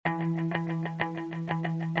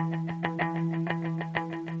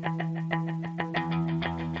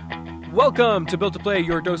Welcome to Built to Play,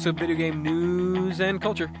 your dose of video game news and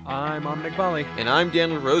culture. I'm Armin Iqbali. And I'm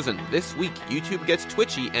Daniel Rosen. This week, YouTube gets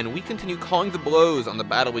twitchy, and we continue calling the blows on the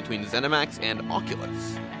battle between ZeniMax and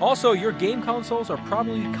Oculus. Also, your game consoles are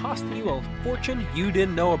probably costing you a fortune you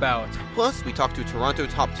didn't know about. Plus, we talk to Toronto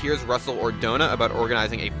top tiers Russell Ordona about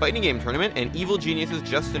organizing a fighting game tournament, and Evil Genius's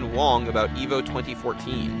Justin Wong about EVO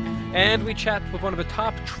 2014. And we chat with one of the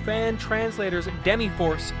top fan translators,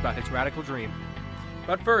 Demi-Force, about his radical dream.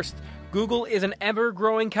 But first, Google is an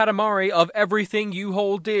ever-growing Katamari of everything you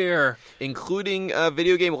hold dear. Including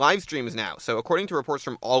video game live streams now. So according to reports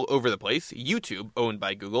from all over the place, YouTube, owned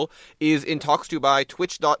by Google, is in talks to buy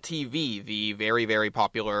Twitch.tv, the very, very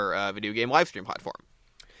popular video game live stream platform.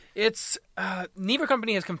 It's neither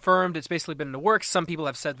company has confirmed it's basically been in the works. Some people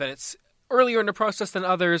have said that it's earlier in the process than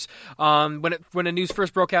others. When the news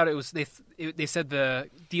first broke out, they said the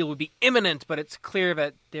deal would be imminent, but it's clear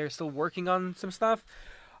that they're still working on some stuff.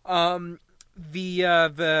 The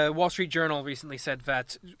Wall Street Journal recently said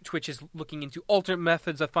that Twitch is looking into alternate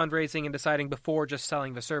methods of fundraising and deciding before just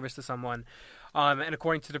selling the service to someone. And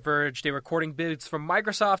according to The Verge, they were courting bids from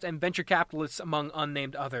Microsoft and venture capitalists among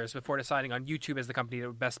unnamed others before deciding on YouTube as the company that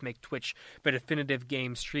would best make Twitch the definitive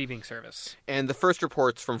game streaming service. And the first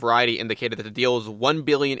reports from Variety indicated that the deal is $1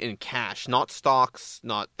 billion in cash, not stocks,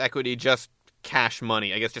 not equity, just cash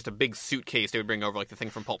money. I guess just a big suitcase they would bring over, like the thing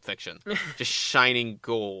from Pulp Fiction. Just shining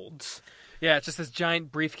gold. Yeah, it's just this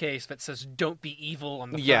giant briefcase that says "Don't be evil"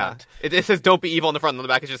 on the front. Yeah, it says "Don't be evil" on the front, and on the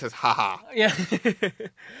back it just says "haha." Yeah.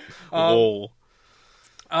 Lol.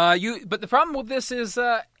 But the problem with this is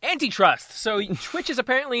antitrust. So Twitch is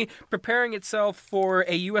apparently preparing itself for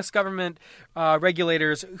a U.S. government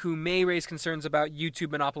regulators who may raise concerns about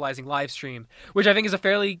YouTube monopolizing live stream, which I think is a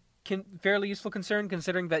fairly useful concern,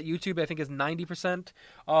 considering that YouTube, I think, is 90%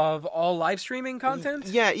 of all live streaming content.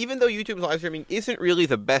 Yeah, even though YouTube's live streaming isn't really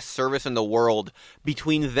the best service in the world,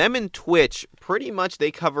 between them and Twitch, pretty much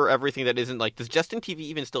they cover everything that isn't like, does Justin TV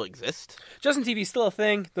even still exist? Justin TV is still a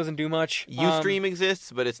thing, doesn't do much. Ustream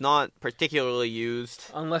exists, but it's not particularly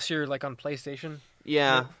used. Unless you're like on PlayStation.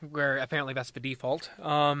 Yeah. Where apparently that's the default.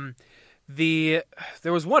 There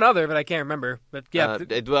was one other that I can't remember, but yeah.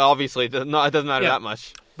 Obviously, it doesn't matter that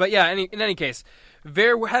much. But yeah, in any case,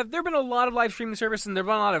 there have been a lot of live streaming services, and there have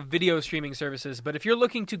been a lot of video streaming services. But if you're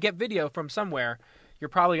looking to get video from somewhere, you're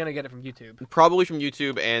probably going to get it from YouTube. Probably from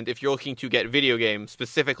YouTube, and if you're looking to get video game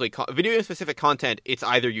specific content, it's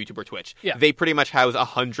either YouTube or Twitch. Yeah. They pretty much house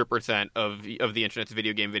 100% of the internet's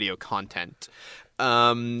video game video content.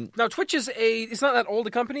 Now, Twitch it's not that old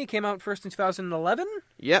a company. It came out first in 2011.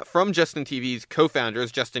 Yeah, from Justin TV's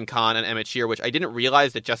co-founders, Justin Kahn and Emmett Shear, which I didn't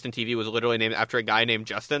realize that Justin TV was literally named after a guy named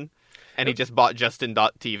Justin, and he just bought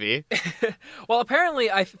Justin.tv. Well,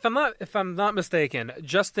 apparently, if I'm not mistaken,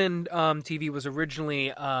 Justin TV was originally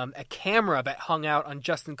a camera that hung out on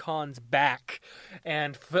Justin Kahn's back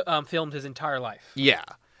and filmed his entire life. Yeah.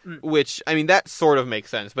 Which, I mean, that sort of makes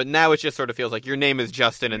sense, but now it just sort of feels like your name is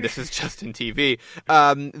Justin and this is Justin TV.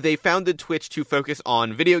 They founded Twitch to focus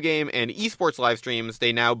on video game and esports live streams.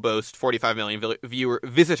 They now boast 45 million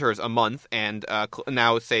visitors a month, and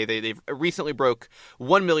now say they've recently broke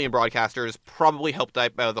 1 million broadcasters, probably helped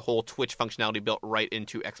out by the whole Twitch functionality built right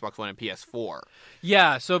into Xbox One and PS4.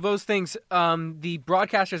 Yeah, so those things, the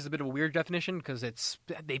broadcaster is a bit of a weird definition because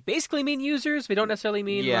they basically mean users. They don't necessarily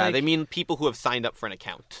mean they mean people who have signed up for an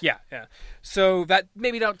account. Yeah. So that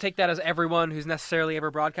maybe don't take that as everyone who's necessarily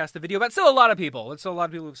ever broadcast a video, but still a lot of people. It's still a lot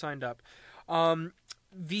of people who've signed up.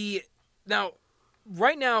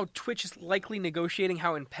 Right now, Twitch is likely negotiating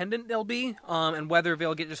how independent they'll be, and whether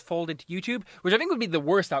they'll just fold into YouTube, which I think would be the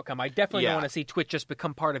worst outcome. I definitely don't want to see Twitch just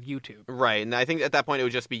become part of YouTube. Right, and I think at that point it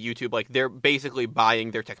would just be YouTube. Like, they're basically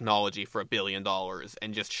buying their technology for $1 billion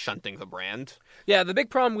and just shunting the brand. Yeah, the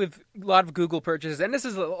big problem with a lot of Google purchases, and this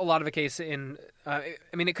is a lot of the case in, it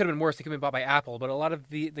could have been worse. It could have been bought by Apple, but a lot of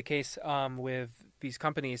the case with these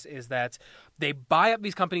companies is that they buy up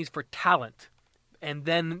these companies for talent. And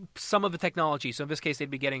then some of the technology. So in this case, they'd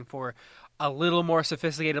be getting for a little more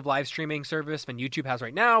sophisticated live streaming service than YouTube has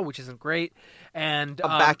right now, which isn't great. And a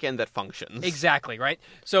back end that functions. Exactly, right?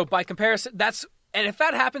 So by comparison, and if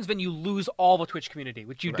that happens, then you lose all the Twitch community,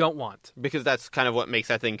 which you don't want. Because that's kind of what makes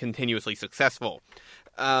that thing continuously successful.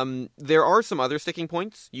 There are some other sticking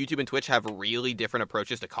points. YouTube and Twitch have really different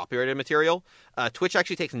approaches to copyrighted material. Twitch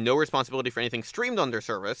actually takes no responsibility for anything streamed on their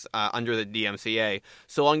service under the DMCA.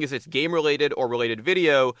 So long as it's game-related or related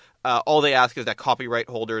video, all they ask is that copyright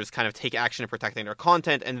holders kind of take action in protecting their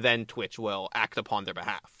content, and then Twitch will act upon their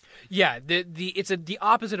behalf. Yeah, it's the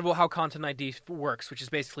opposite of how Content ID works, which is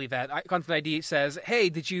basically that Content ID says, "Hey,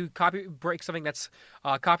 did you break something that's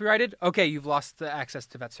copyrighted? Okay, you've lost the access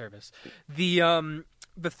to that service."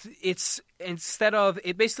 It's instead of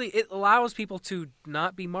it allows people to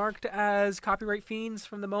not be marked as copyright fiends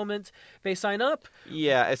from the moment they sign up.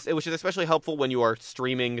 Yeah, which is especially helpful when you are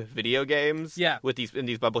streaming video games. Yeah,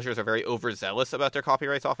 these publishers are very overzealous about their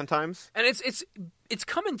copyrights oftentimes. And it's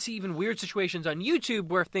come into even weird situations on YouTube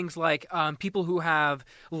where things like people who have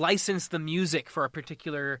licensed the music for a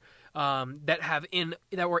particular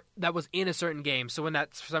that was in a certain game. So when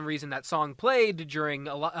for some reason that song played during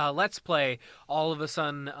a Let's Play, all of a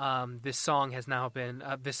sudden this song has now been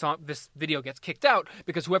this video gets kicked out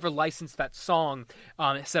because whoever licensed that song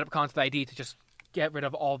set up Content ID to just get rid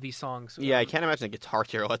of all these songs. Yeah, I can't imagine a Guitar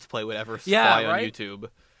Hero Let's Play would ever fly on YouTube.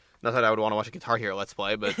 Not that I would want to watch a Guitar Hero Let's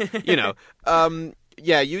Play, but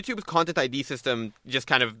yeah, YouTube's Content ID system just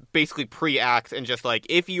kind of basically pre-acts and just like,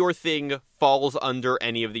 if your thing falls under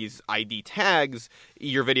any of these ID tags,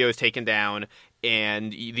 your video is taken down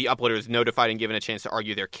and the uploader is notified and given a chance to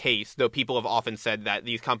argue their case, though people have often said that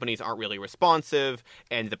these companies aren't really responsive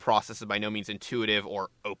and the process is by no means intuitive or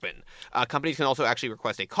open. Companies can also actually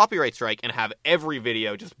request a copyright strike and have every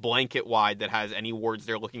video just blanket-wide that has any words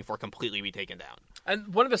they're looking for completely be taken down.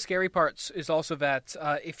 And one of the scary parts is also that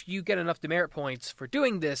if you get enough demerit points for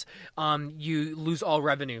doing this, you lose all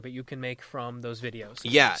revenue that you can make from those videos.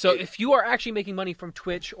 Yeah. So if you are actually making money from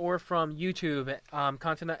Twitch or from YouTube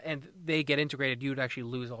content and they get integrated, you would actually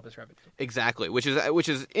lose all this revenue. Exactly, which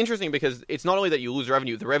is interesting because it's not only that you lose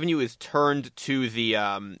revenue; the revenue is turned to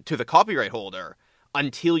the copyright holder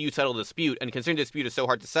until you settle the dispute. And considering the dispute is so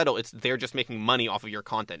hard to settle, they're just making money off of your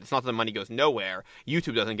content. It's not that the money goes nowhere.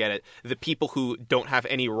 YouTube doesn't get it. The people who don't have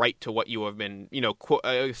any right to what you have been,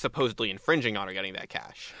 supposedly infringing on are getting that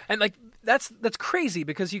cash. And like that's crazy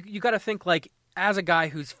because you got to think like as a guy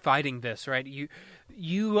who's fighting this, right?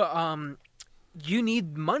 You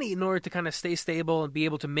need money in order to kind of stay stable and be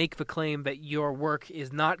able to make the claim that your work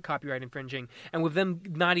is not copyright infringing. And with them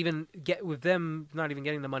not even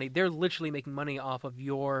getting the money, they're literally making money off of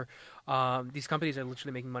your. These companies are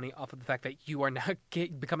literally making money off of the fact that you are now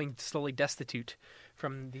becoming slowly destitute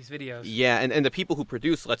from these videos. Yeah, and the people who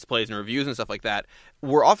produce Let's Plays and reviews and stuff like that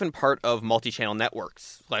were often part of multi-channel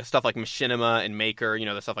networks, like stuff like Machinima and Maker.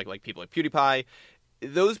 The stuff like people like PewDiePie.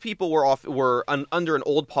 Those people were under an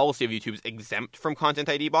old policy of YouTube's exempt from Content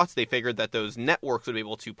ID bots. They figured that those networks would be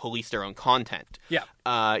able to police their own content. Yeah.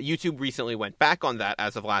 YouTube recently went back on that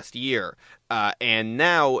as of last year, and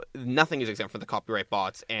now nothing is exempt from the copyright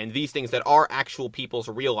bots, and these things that are actual people's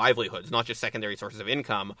real livelihoods, not just secondary sources of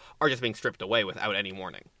income, are just being stripped away without any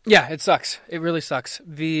warning. Yeah, it sucks. It really sucks.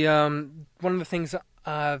 The one of the things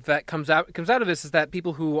that comes out of this is that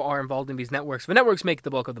people who are involved in these networks, the networks make the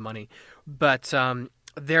bulk of the money, but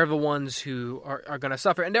they're the ones who are going to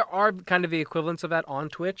suffer. And there are kind of the equivalents of that on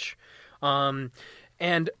Twitch. And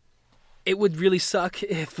it would really suck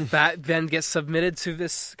if that then gets submitted to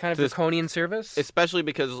this kind of draconian service. Especially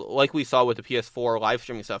because, like we saw with the PS4 live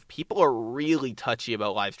streaming stuff, people are really touchy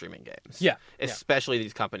about live streaming games. Yeah. Especially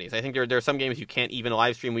these companies. I think there are some games you can't even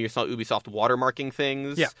live stream when you saw Ubisoft watermarking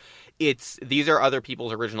things. Yeah. These are other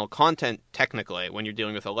people's original content, technically, when you're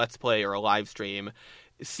dealing with a Let's Play or a live stream.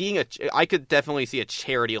 I could definitely see a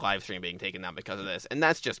charity live stream being taken down because of this, and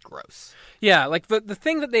that's just gross. Yeah, like the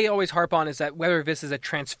thing that they always harp on is that whether this is a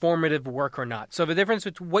transformative work or not. So the difference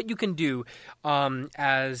between what you can do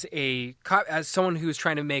as someone who's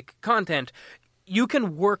trying to make content, you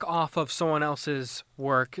can work off of someone else's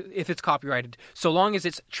work if it's copyrighted, so long as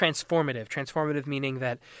it's transformative. Transformative meaning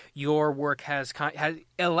that your work has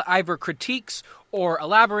either critiques or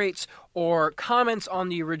elaborates or comments on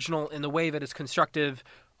the original in the way that is constructive.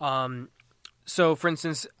 So, for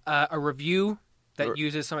instance, a review that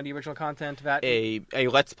uses some of the original content. That a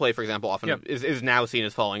Let's Play, for example, often is now seen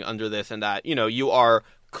as falling under this, and that you are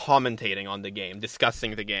commentating on the game,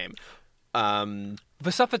 discussing the game.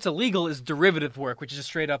 The stuff that's illegal is derivative work, which is just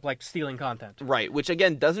straight up like stealing content. Right, which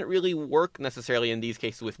again doesn't really work necessarily in these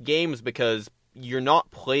cases with games because you're not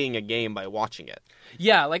playing a game by watching it.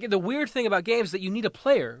 Yeah, like the weird thing about games is that you need a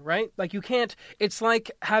player, right? Like you can't. It's like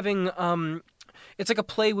having it's like a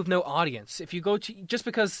play with no audience. If you go to just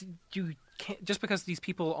because because these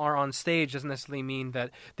people are on stage doesn't necessarily mean that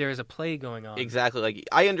there is a play going on. Exactly.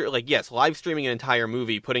 Yes, live streaming an entire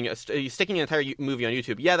movie, sticking an entire movie on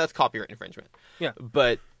YouTube. Yeah, that's copyright infringement. Yeah,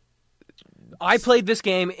 but I played this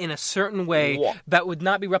game in a certain way Wha- that would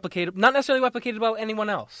not be replicated, not necessarily replicated by anyone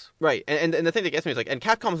else. Right, and the thing that gets me is like, and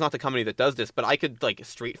Capcom's not the company that does this, but I could like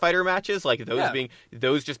Street Fighter matches, like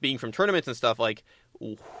those just being from tournaments and stuff. Like,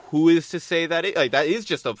 who is to say that that is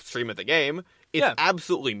just a stream of the game? It's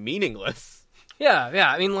absolutely meaningless.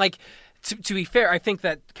 Yeah. I mean, like, to be fair, I think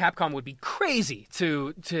that Capcom would be crazy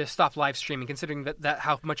to stop live streaming, considering that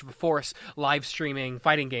how much of a force live streaming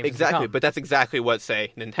fighting games has Exactly, become. but that's exactly what,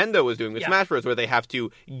 say, Nintendo was doing with Smash Bros., where they have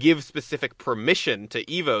to give specific permission to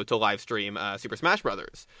Evo to live stream Super Smash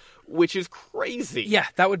Brothers, which is crazy. Yeah,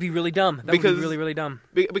 that would be really dumb. That would be really, really dumb.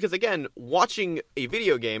 Because again, watching a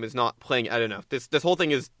video game is not playing. I don't know. This whole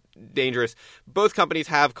thing is dangerous. Both companies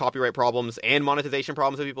have copyright problems and monetization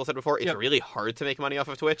problems, as people said before. It's really hard to make money off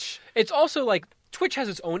of Twitch. It's also like Twitch has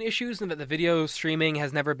its own issues in that the video streaming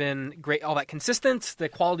has never been all that consistent. The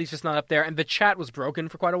quality's just not up there, and the chat was broken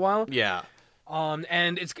for quite a while. Yeah.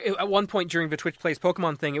 And at one point during the Twitch Plays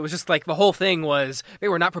Pokemon thing, it was just like the whole thing was they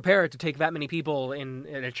were not prepared to take that many people in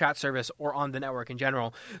a chat service or on the network in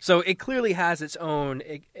general. So it clearly has its own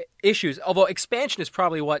issues. Although expansion is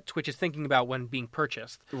probably what Twitch is thinking about when being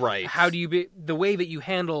purchased. Right. How do the way that you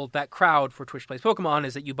handle that crowd for Twitch Plays Pokemon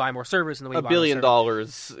is that you buy more servers, and the way you $1 buy billion more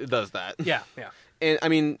servers does that. Yeah. And I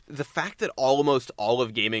mean, the fact that almost all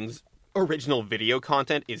of gaming's original video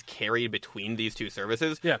content is carried between these two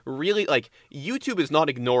services. Really, like, YouTube is not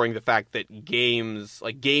ignoring the fact that games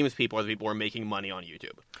people are the people who are making money on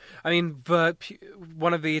YouTube. I mean,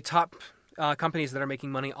 one of the top companies that are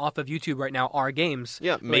making money off of YouTube right now are games.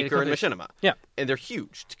 Yeah, Maker and Machinima. Yeah. And they're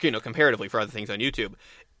huge, comparatively for other things on YouTube.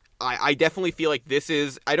 I definitely feel like this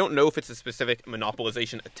is, I don't know if it's a specific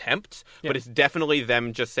monopolization attempt, but it's definitely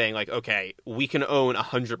them just saying, like, okay, we can own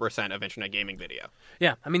 100% of internet gaming video.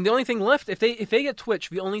 Yeah, I mean, the only thing left, if they get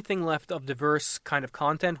Twitch, the only thing left of diverse kind of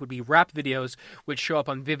content would be rap videos, which show up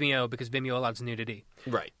on Vimeo because Vimeo allows nudity.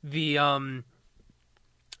 Right.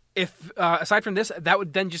 If aside from this, that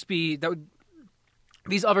would then just be,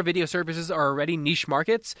 these other video services are already niche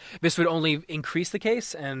markets. This would only increase the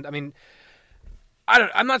case, and I mean,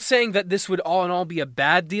 I'm not saying that this would all in all be a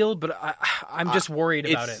bad deal, but I'm just worried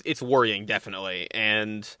about it. It's worrying, definitely.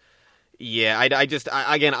 And yeah, I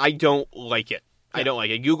don't like it. I don't like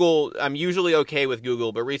it. Google, I'm usually okay with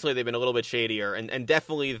Google, but recently they've been a little bit shadier. And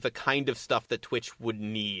definitely the kind of stuff that Twitch would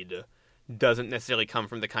need doesn't necessarily come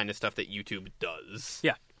from the kind of stuff that YouTube does.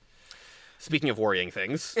 Yeah. Speaking of worrying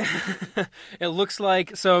things. It looks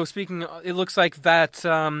like that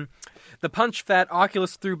the punch that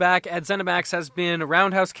Oculus threw back at ZeniMax has been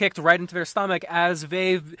roundhouse kicked right into their stomach, as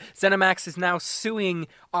ZeniMax is now suing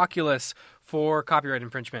Oculus for copyright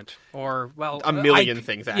infringement, or a million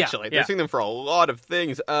things, actually. Yeah. They're suing them for a lot of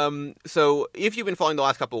things. So if you've been following the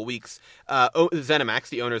last couple of weeks, ZeniMax,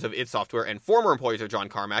 the owners of id Software and former employees of John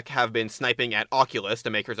Carmack, have been sniping at Oculus,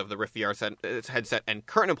 the makers of the Rift VR headset, and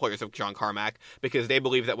current employers of John Carmack, because they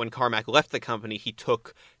believe that when Carmack left the company, he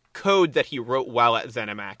took code that he wrote while at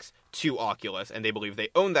ZeniMax to Oculus, and they believe they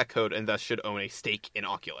own that code and thus should own a stake in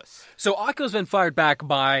Oculus. So Oculus has been fired back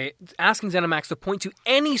by asking ZeniMax to point to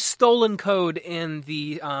any stolen code in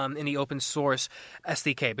the open source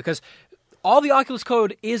SDK, because all the Oculus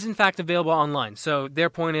code is in fact available online. So their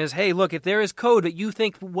point is, hey, look, if there is code that you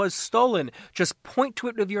think was stolen, just point to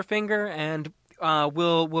it with your finger and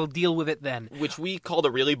we'll deal with it then. Which we called a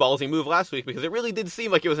really ballsy move last week, because it really did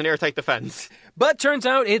seem like it was an airtight defense. But turns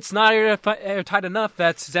out it's not airtight enough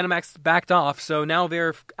that ZeniMax backed off, so now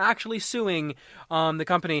they're actually suing the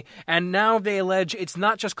company, and now they allege it's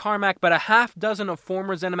not just Carmack, but a half dozen of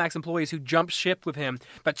former ZeniMax employees who jumped ship with him,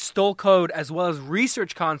 but stole code as well as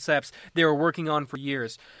research concepts they were working on for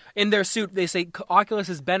years. In their suit, they say Oculus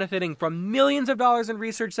is benefiting from millions of dollars in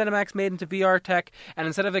research ZeniMax made into VR tech, and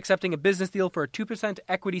instead of accepting a business deal for a 2%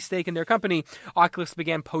 equity stake in their company, Oculus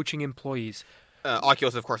began poaching employees.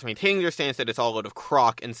 Oculus, of course, maintaining their stance that it's all a load of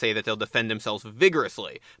crock and say that they'll defend themselves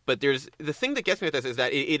vigorously. But the thing that gets me with this is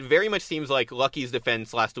that it very much seems like Lucky's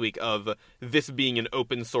defense last week of this being an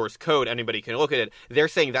open source code, anybody can look at it. They're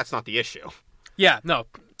saying that's not the issue. Yeah, no.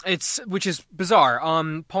 Which is bizarre.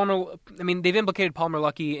 They've implicated Palmer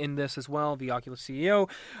Luckey in this as well, the Oculus CEO.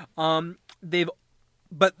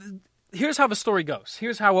 But here's how the story goes.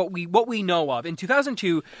 Here's how what we know of. In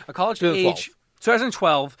 2002, a college age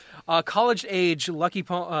 2012, college age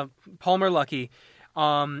Palmer Luckey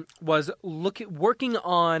was working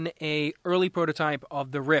on a early prototype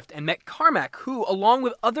of the Rift and met Carmack, who, along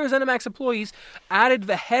with other ZeniMax employees, added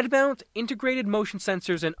the head mount, integrated motion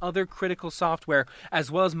sensors, and other critical software, as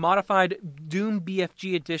well as modified Doom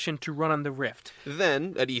BFG Edition to run on the Rift.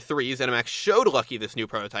 Then, at E3, ZeniMax showed Lucky this new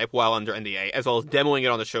prototype while under NDA, as well as demoing it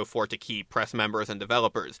on the show floor to key press members and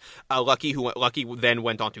developers. Lucky then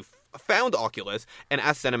went on to found Oculus and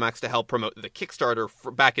asked ZeniMax to help promote the Kickstarter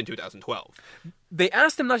back in 2012. They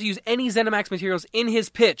asked him not to use any ZeniMax materials in his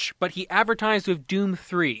pitch, but he advertised with Doom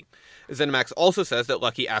 3. ZeniMax also says that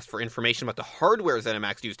Lucky asked for information about the hardware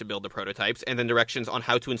ZeniMax used to build the prototypes, and then directions on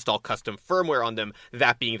how to install custom firmware on them,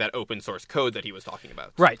 that being that open source code that he was talking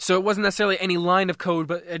about. Right, so it wasn't necessarily any line of code,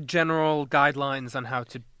 but general guidelines on how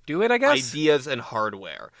to do it, I guess? Ideas and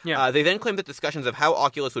hardware. Yeah. They then claimed that discussions of how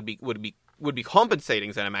Oculus would be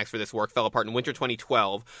compensating ZeniMax for this work fell apart in winter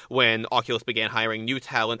 2012 when Oculus began hiring new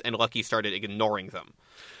talent and Lucky started ignoring them.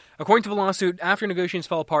 According to the lawsuit, after negotiations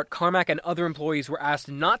fell apart, Carmack and other employees were asked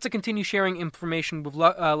not to continue sharing information with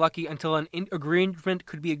Lucky until an agreement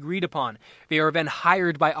could be agreed upon. They were then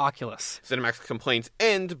hired by Oculus. ZeniMax complaints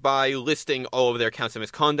end by listing all of their counts of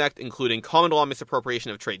misconduct, including common law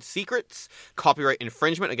misappropriation of trade secrets, copyright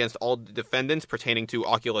infringement against all defendants pertaining to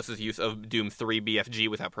Oculus's use of Doom 3 BFG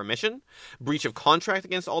without permission, breach of contract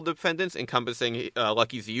against all defendants encompassing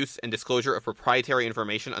Lucky's use and disclosure of proprietary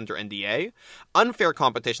information under NDA, unfair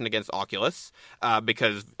competition against Oculus,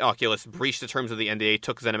 because Oculus breached the terms of the NDA,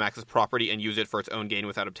 took ZeniMax's property and used it for its own gain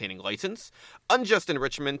without obtaining license, unjust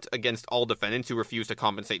enrichment against all defendants who refused to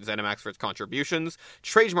compensate ZeniMax for its contributions,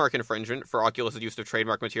 trademark infringement for Oculus's use of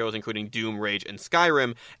trademark materials including Doom, Rage, and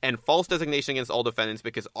Skyrim, and false designation against all defendants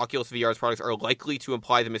because Oculus VR's products are likely to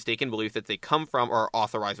imply the mistaken belief that they come from or are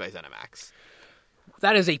authorized by ZeniMax.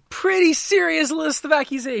 That is a pretty serious list of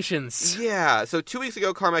accusations. Yeah, so 2 weeks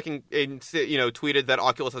ago, Carmack tweeted that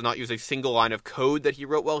Oculus has not used a single line of code that he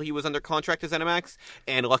wrote while he was under contract to ZeniMax,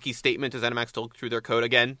 and Lucky's statement to ZeniMax to look through their code,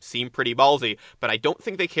 again, seemed pretty ballsy, but I don't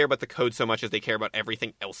think they care about the code so much as they care about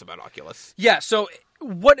everything else about Oculus. Yeah, so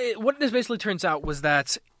what this basically turns out was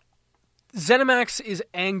that ZeniMax is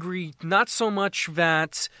angry not so much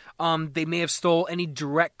that they may have stole any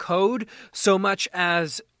direct code, so much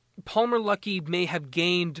as Palmer Luckey may have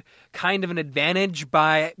gained kind of an advantage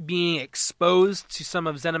by being exposed to some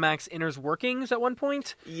of ZeniMax Inner's workings at one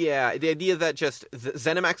point. Yeah, the idea that just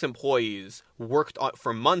ZeniMax employees worked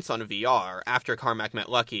for months on VR after Carmack met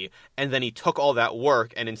Luckey, and then he took all that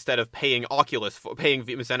work, and instead of paying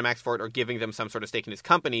ZeniMax for it or giving them some sort of stake in his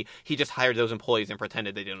company, he just hired those employees and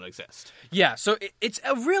pretended they didn't exist. Yeah, so it's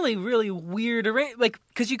a really, really weird arrangement,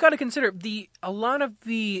 because you got to consider a lot of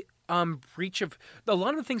the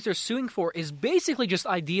things they're suing for is basically just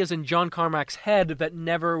ideas in John Carmack's head that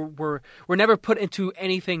were never put into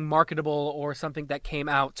anything marketable or something that came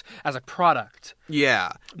out as a product.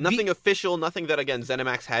 Yeah, nothing official, nothing that, again,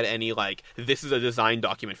 ZeniMax had any, this is a design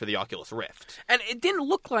document for the Oculus Rift. And it didn't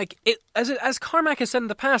look like it, as Carmack has said in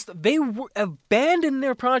the past, they abandoned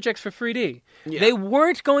their projects for 3D. Yeah. They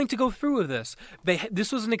weren't going to go through with this.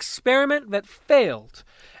 This was an experiment that failed.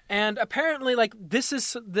 And apparently, this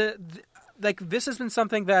has been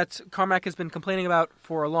something that Carmack has been complaining about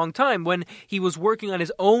for a long time when he was working on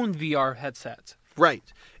his own VR headset. Right.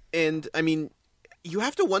 And, I mean, you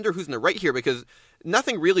have to wonder who's in the right here, because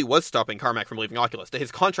nothing really was stopping Carmack from leaving Oculus.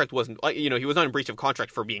 His contract wasn't, he was not in breach of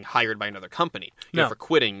contract for being hired by another company, for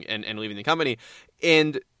quitting and leaving the company.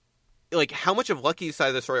 And, how much of Lucky's side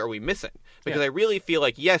of the story are we missing? Because I really feel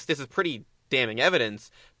yes, this is pretty damning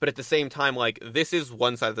evidence, but at the same time, this is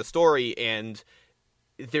one side of the story, and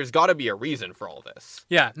there's got to be a reason for all this.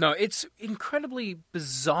 Yeah, no, it's incredibly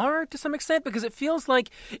bizarre to some extent, because it feels like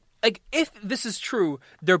if this is true,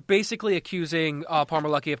 they're basically accusing Palmer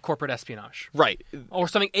Luckey of corporate espionage. Right. Or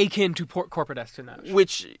something akin to corporate espionage.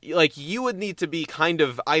 Which, you would need to be kind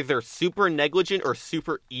of either super negligent or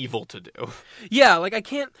super evil to do. Yeah,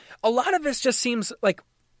 a lot of this just seems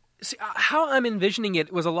See, how I'm envisioning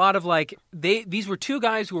it was a lot of these were two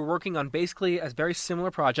guys who were working on basically a very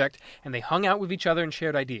similar project, and they hung out with each other and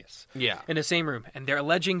shared ideas. Yeah. In the same room. And they're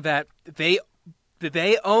alleging that they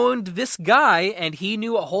owned this guy, and he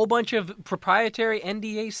knew a whole bunch of proprietary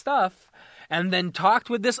NDA stuff, and then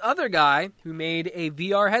talked with this other guy who made a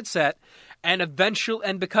VR headset, and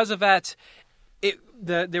because of that,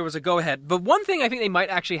 there was a go-ahead. But one thing I think they might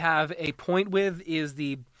actually have a point with is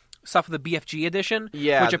the stuff with the BFG edition,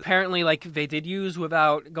 which apparently like they did use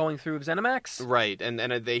without going through ZeniMax. Right, and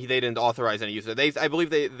they didn't authorize any use of it. I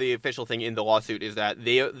believe the official thing in the lawsuit is that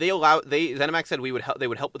ZeniMax said they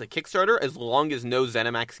would help with the Kickstarter as long as no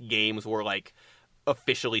ZeniMax games were like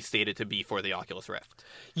officially stated to be for the Oculus Rift.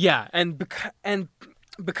 Yeah, and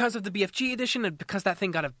because of the BFG edition and because that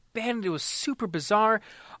thing got abandoned, it was super bizarre.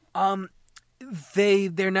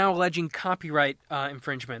 They're now alleging copyright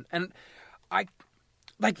infringement, and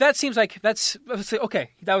that seems like that's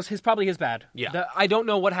okay. That was probably his bad. Yeah, I don't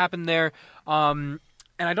know what happened there.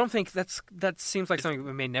 And I don't think that seems like something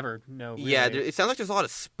we may never know. Really. Yeah, it sounds like there's a lot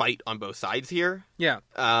of spite on both sides here. Yeah.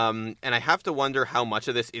 And I have to wonder how much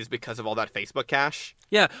of this is because of all that Facebook cash.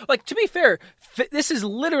 Yeah. Like, to be fair, this is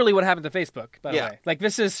literally what happened to Facebook, by the way. Like,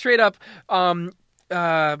 this is straight up...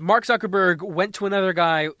 Mark Zuckerberg went to another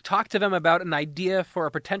guy, talked to them about an idea for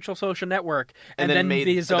a potential social network, and then made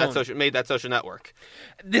his own. Made that social network.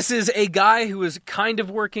 This is a guy who was kind of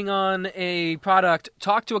working on a product,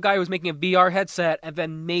 talked to a guy who was making a VR headset, and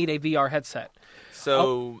then made a VR headset.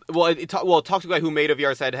 So, talked to a guy who made a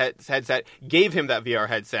VR headset, gave him that VR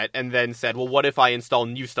headset, and then said, well, what if I install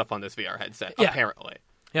new stuff on this VR headset, apparently.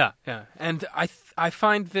 Yeah. And I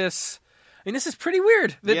find this... I mean, this is pretty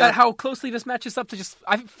weird that how closely this matches up to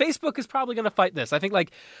Facebook is probably going to fight this. I think that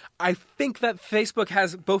Facebook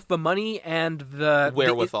has both the money and the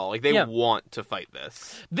wherewithal. They want to fight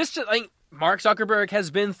this. Mark Zuckerberg has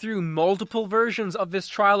been through multiple versions of this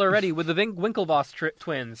trial already with the Winklevoss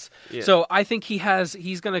twins. Yeah. So I think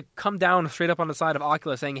he's going to come down straight up on the side of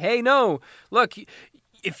Oculus saying, "Hey, no, look,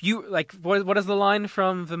 if you, what is the line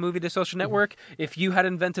from the movie The Social Network? If you had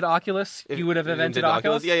invented Oculus, you would have invented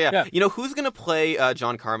Oculus? Yeah. You know, who's going to play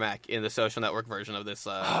John Carmack in the Social Network version of this?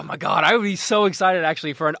 Oh, my God. I would be so excited,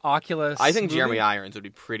 actually, for an Oculus I think movie. Jeremy Irons would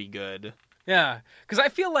be pretty good. Yeah, because I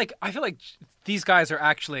feel like these guys are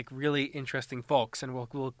actually really interesting folks, and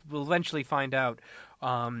we'll eventually find out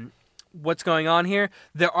what's going on here.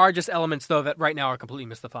 There are just elements, though, that right now are completely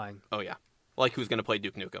mystifying. Oh, yeah. Like who's going to play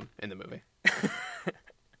Duke Nukem in the movie.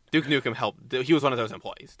 Duke Nukem helped. He was one of those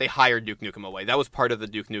employees. They hired Duke Nukem away. That was part of the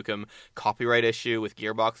Duke Nukem copyright issue with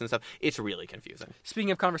Gearbox and stuff. It's really confusing.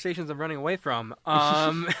 Speaking of conversations I'm running away from,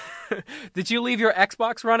 did you leave your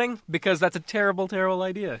Xbox running? Because that's a terrible, terrible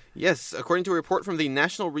idea. Yes. According to a report from the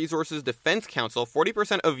National Resources Defense Council,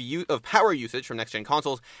 40% of power usage from next-gen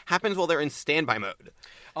consoles happens while they're in standby mode.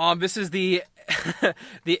 This is the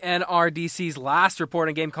NRDC's last report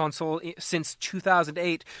on game console since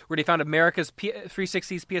 2008, where they found America's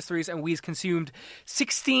 360s, PS3s, and Wii's consumed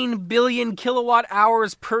 16 billion kilowatt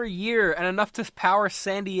hours per year, and enough to power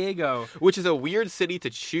San Diego. Which is a weird city to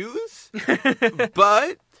choose,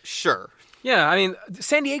 but sure. Yeah, I mean,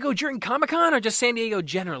 San Diego during Comic-Con or just San Diego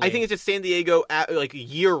generally? I think it's just San Diego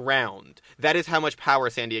year-round. That is how much power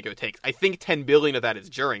San Diego takes. I think 10 billion of that is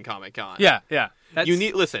during Comic-Con. Yeah.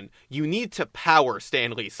 You need to power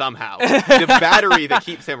Stan Lee somehow. The battery that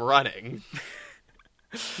keeps him running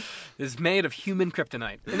is made of human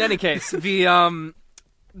kryptonite. In any case,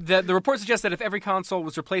 the report suggests that if every console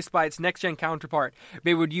was replaced by its next-gen counterpart,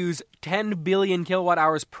 they would use 10 billion kilowatt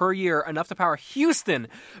hours per year, enough to power Houston.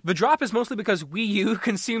 The drop is mostly because Wii U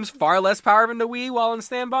consumes far less power than the Wii while in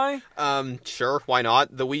standby. Sure, why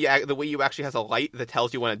not? The Wii U actually has a light that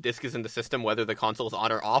tells you when a disc is in the system whether the console is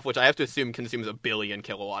on or off, which I have to assume consumes a billion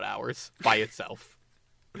kilowatt hours by itself.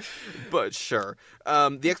 But sure.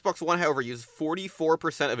 The Xbox One, however, uses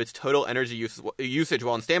 44% of its total energy usage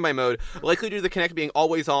while in standby mode, likely due to the Kinect being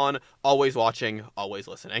always on, always watching, always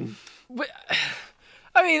listening.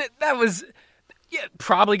 I mean, that was... Yeah,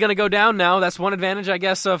 probably going to go down now. That's one advantage, I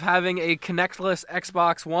guess, of having a Kinect-less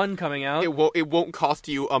Xbox One coming out. It won't cost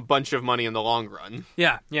you a bunch of money in the long run.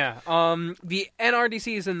 Yeah. The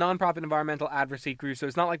NRDC is a non-profit environmental advocacy group, so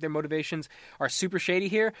it's not like their motivations are super shady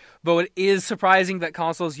here, but it is surprising that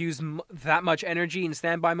consoles use that much energy in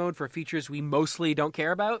standby mode for features we mostly don't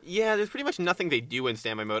care about. Yeah, there's pretty much nothing they do in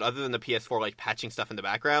standby mode other than the PS4 patching stuff in the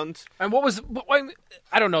background. And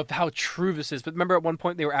I don't know how true this is, but remember at one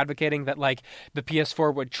point they were advocating that the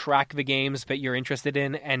PS4 would track the games that you're interested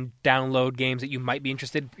in and download games that you might be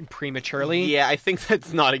interested in prematurely. Yeah, I think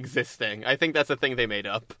that's not existing. I think that's a thing they made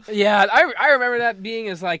up. Yeah, I remember that being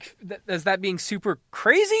as that being super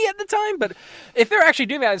crazy at the time, but if they're actually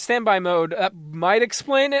doing that in standby mode, that might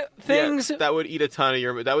explain things. Yeah, that would eat a ton of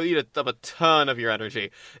your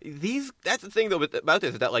energy. That's the thing though about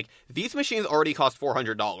this is that these machines already cost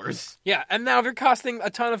 $400. Yeah, and now they're costing a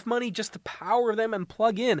ton of money just to power them and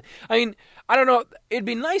plug in. I mean, I don't know. It'd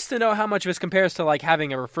be nice to know how much this compares to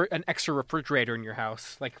having an extra refrigerator in your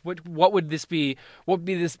house. What would this be?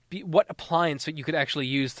 What appliance that you could actually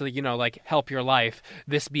use to help your life?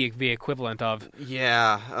 This be the equivalent of?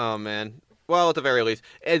 Yeah. Oh man. Well, at the very least,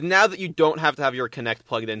 and now that you don't have to have your Kinect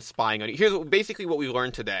plugged in spying on you, here's basically what we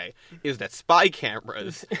learned today is that spy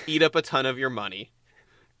cameras eat up a ton of your money,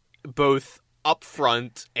 both up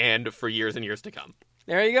front and for years and years to come.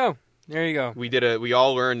 There you go. There you go. We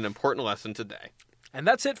all learned an important lesson today. And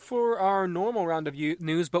that's it for our normal round of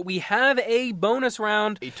news, but we have a bonus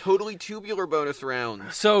round. A totally tubular bonus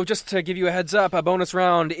round. So just to give you a heads up, a bonus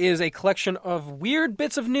round is a collection of weird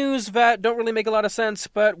bits of news that don't really make a lot of sense,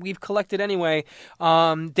 but we've collected anyway.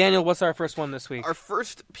 Daniel, what's our first one this week? Our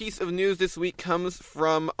first piece of news this week comes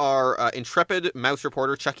from our intrepid mouse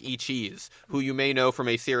reporter, Chuck E. Cheese, who you may know from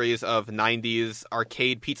a series of 90s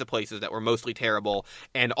arcade pizza places that were mostly terrible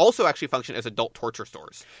and also actually function as adult torture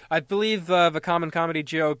stores. I believe the common comedy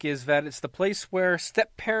joke is that it's the place where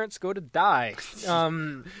step-parents go to die.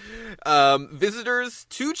 Visitors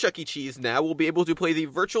to Chuck E. Cheese now will be able to play the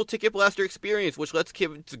Virtual Ticket Blaster experience, which lets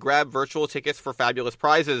kids grab virtual tickets for fabulous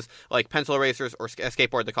prizes like pencil erasers or a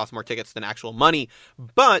skateboard that costs more tickets than actual money.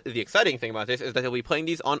 But the exciting thing about this is that they'll be playing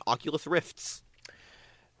these on Oculus Rifts.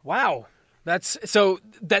 Wow. They're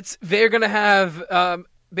going to have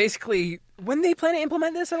basically... When they plan to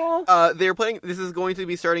implement this at all? This is going to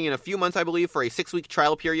be starting in a few months, I believe, for a 6-week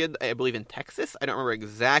trial period, I believe in Texas. I don't remember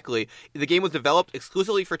exactly. The game was developed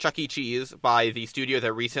exclusively for Chuck E. Cheese by the studio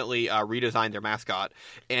that recently redesigned their mascot.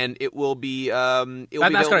 And it will be... that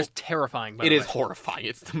mascot is terrifying, by the way. It is horrifying.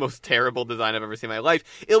 It's the most terrible design I've ever seen in my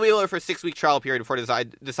life. It'll be available for a 6-week trial period before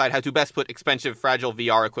decide how to best put expensive, fragile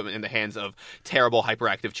VR equipment in the hands of terrible,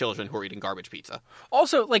 hyperactive children who are eating garbage pizza.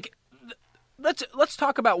 Also, like... Let's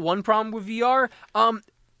talk about one problem with VR.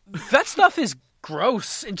 That stuff is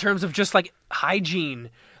gross in terms of just like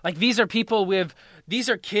hygiene. Like these are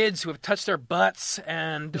kids who have touched their butts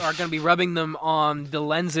and are going to be rubbing them on the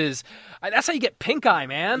lenses. That's how you get pink eye,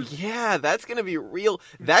 man. Yeah, that's going to be real.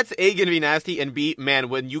 That's A, going to be nasty, and B, man,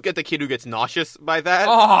 when you get the kid who gets nauseous by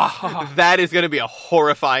that, that is going to be a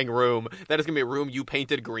horrifying room. That is going to be a room you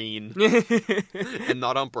painted green and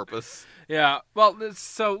not on purpose. Yeah, well,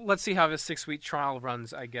 so let's see how this 6-week trial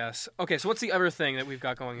runs, I guess. Okay, so what's the other thing that we've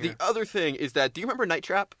got going here? The other thing is that, do you remember Night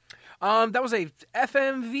Trap? That was a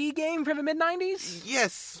FMV game from the mid-90s?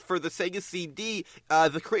 Yes, for the Sega CD.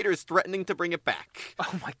 The creator is threatening to bring it back.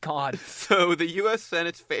 Oh my god. So the U.S.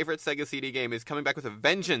 Senate's favorite Sega CD game is coming back with a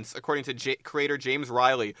vengeance, according to creator James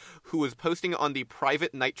Riley, who was posting on the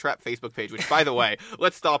private Night Trap Facebook page, which, by the way,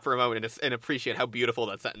 let's stop for a moment and appreciate how beautiful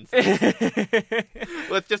that sentence is.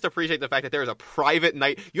 Let's just appreciate the fact that there is a private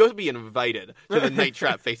night... You have to be invited to the Night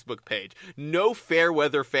Trap Facebook page. No fair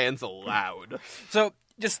weather fans allowed. So...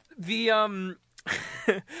 Just the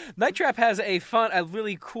Night Trap has a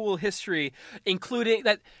really cool history,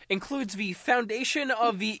 that includes the foundation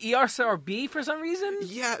of the ESRB for some reason.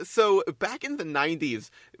 Yeah, so back in the 90s,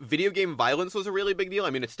 video game violence was a really big deal. I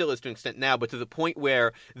mean, it still is to an extent now, but to the point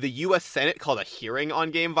where the U.S. Senate called a hearing on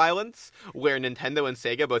game violence, where Nintendo and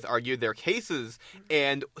Sega both argued their cases,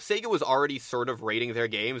 and Sega was already sort of rating their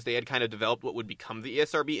games. They had kind of developed what would become the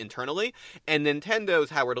ESRB internally, and Nintendo's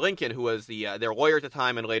Howard Lincoln, who was their lawyer at the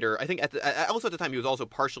time, and later, I think also at the time, he was also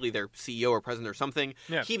partially their CEO or president or something.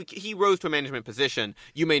 Yeah. He rose to a management position.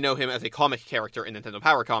 You may know him as a comic character in Nintendo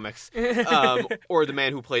Power Comics, or the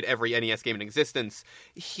man who played every NES game in existence.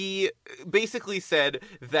 He basically said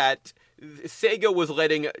that Sega was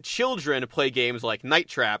letting children play games like Night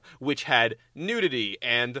Trap, which had nudity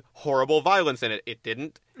and horrible violence in it. It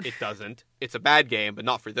didn't. It doesn't. It's a bad game, but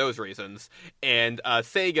not for those reasons. And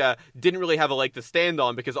Sega didn't really have a leg to stand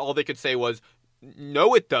on because all they could say was,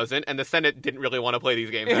 no, it doesn't, and the Senate didn't really want to play these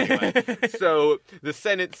games anyway. So the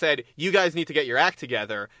Senate said, you guys need to get your act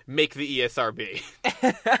together, make the ESRB.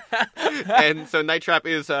 And so Night Trap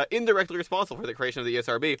is indirectly responsible for the creation of the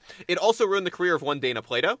ESRB. It also ruined the career of one Dana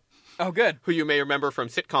Plato. Oh, good. Who you may remember from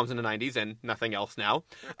sitcoms in the 90s and nothing else now.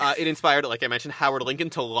 It inspired, like I mentioned, Howard Lincoln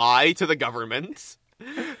to lie to the government.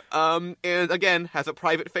 And again, has a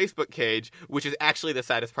private Facebook page, which is actually the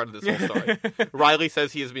saddest part of this whole story. Riley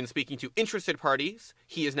says he has been speaking to interested parties.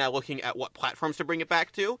 He is now looking at what platforms to bring it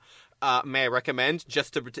back to. May I recommend,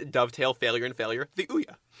 just to dovetail failure and failure, the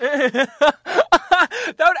Ouya. That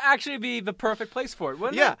would actually be the perfect place for it,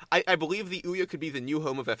 wouldn't it? Yeah, I believe the Ouya could be the new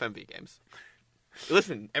home of FMV games.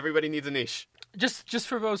 Listen, everybody needs a niche. Just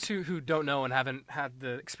for those who don't know and haven't had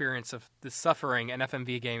the experience of the suffering, an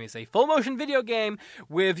FMV game is a full-motion video game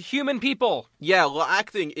with human people. Yeah,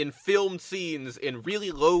 acting in filmed scenes, in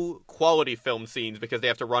really low-quality film scenes, because they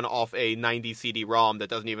have to run off a 90 CD-ROM that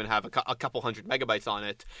doesn't even have a couple hundred megabytes on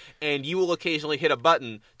it, and you will occasionally hit a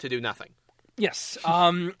button to do nothing. Yes.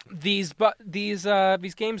 These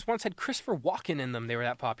games once had Christopher Walken in them. They were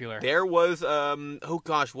that popular. There was oh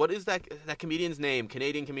gosh, what is that comedian's name?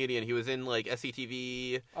 Canadian comedian. He was in like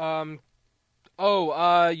SCTV.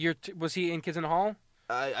 Was he in Kids in the Hall?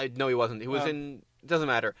 No, he wasn't. He was in. Doesn't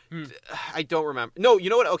matter. I don't remember. No, you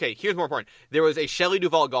know what? Okay, here's more important. There was a Shelley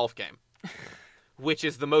Duvall golf game, which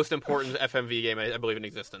is the most important FMV game, I believe, in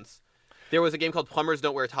existence. There was a game called Plumbers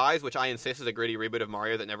Don't Wear Ties, which I insist is a gritty reboot of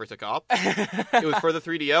Mario that never took off. It was for the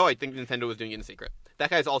 3DO. I think Nintendo was doing it in secret. That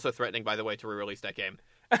guy's also threatening, by the way, to re-release that game.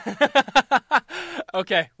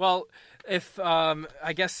 Okay, well, if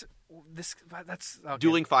I guess that's okay.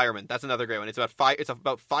 Dueling Firemen. That's another great one. It's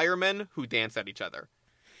about firemen who dance at each other.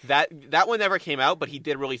 That one never came out, but he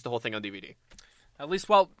did release the whole thing on DVD. At least,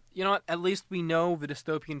 well, you know what? At least we know the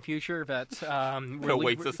dystopian future that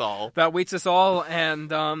awaits us all. That awaits us all,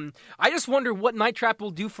 and I just wonder what Night Trap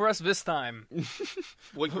will do for us this time.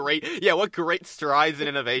 What great strides in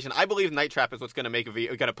innovation! I believe Night Trap is what's going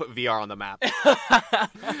to put VR on the map.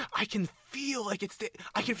 I can feel like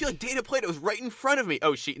Dana Plato is right in front of me.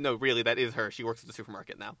 Oh, no, really, that is her. She works at the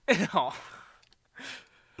supermarket now. Oh.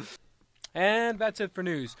 And that's it for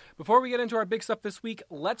news. Before we get into our big stuff this week,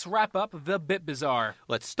 let's wrap up the Bit Bazaar.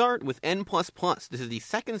 Let's start with N++. This is the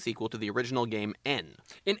second sequel to the original game N.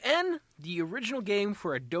 In N, the original game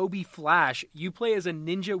for Adobe Flash, you play as a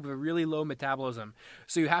ninja with a really low metabolism.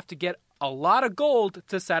 So you have to get a lot of gold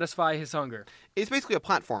to satisfy his hunger. It's basically a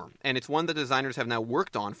platform, and it's one that designers have now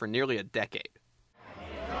worked on for nearly a decade.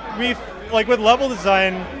 With level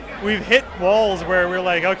design, we've hit walls where we're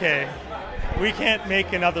like, okay, we can't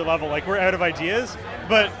make another level. Like, we're out of ideas.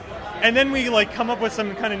 And then we come up with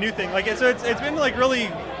some kind of new thing. So it's been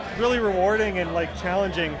really, really rewarding and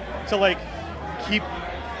challenging to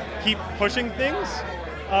keep pushing things.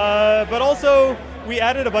 But also we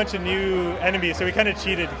added a bunch of new enemies, so we kind of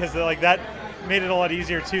cheated because that made it a lot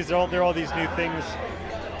easier too. So there are all these new things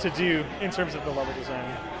to do in terms of the level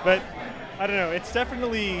design. But I don't know. It's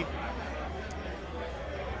definitely.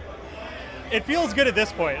 It feels good at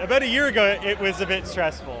this point. About a year ago, it was a bit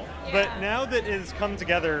stressful. Yeah. But now that it's come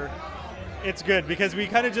together, it's good because we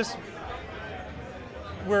kind of just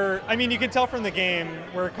you can tell from the game,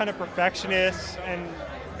 we're kind of perfectionists, and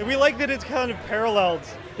we like that it's kind of paralleled.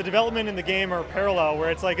 The development in the game are parallel,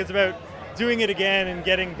 where it's about doing it again and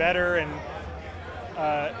getting better and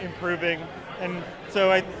improving. And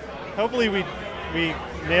so hopefully we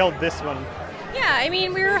nailed this one. Yeah, we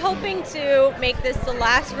were hoping to make this the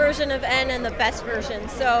last version of N and the best version.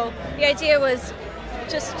 So the idea was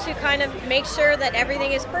just to kind of make sure that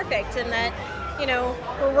everything is perfect and that,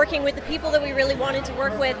 we're working with the people that we really wanted to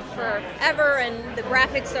work with forever, and the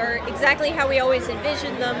graphics are exactly how we always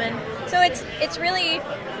envisioned them. And so it's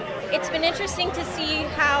been interesting to see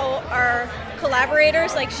how our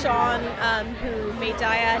collaborators, like Sean, who made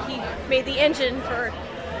Dyad, he made the engine for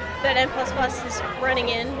that N++ is running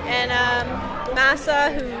in, and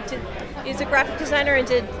Masa, who is a graphic designer and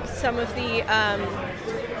did some of the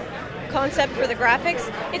concept for the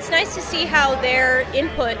graphics. It's nice to see how their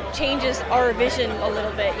input changes our vision a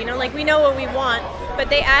little bit. We know what we want, but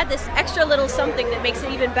they add this extra little something that makes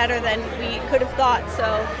it even better than we could have thought. So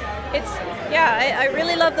I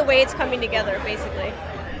really love the way it's coming together, basically.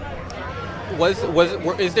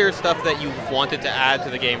 Is there stuff that you wanted to add to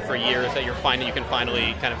the game for years that you're finding you can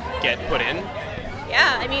finally kind of get put in?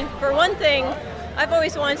 Yeah, for one thing, I've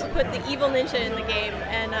always wanted to put the evil ninja in the game,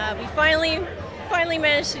 and we finally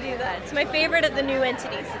managed to do that. It's my favorite of the new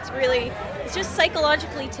entities. It's just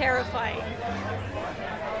psychologically terrifying.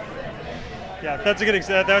 Yeah, that's a good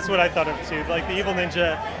example. That's what I thought of too, the evil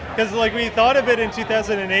ninja, because we thought of it in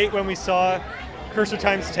 2008 when we saw Cursor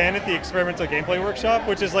Times 10 at the Experimental Gameplay Workshop,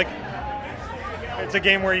 which is it's a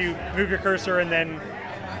game where you move your cursor and then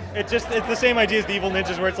it's the same idea as the evil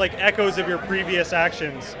ninjas, where it's echoes of your previous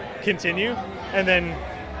actions continue, and then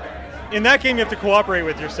in that game you have to cooperate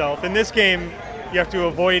with yourself. In this game you have to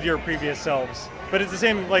avoid your previous selves, but it's the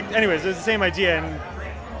same it's the same idea, and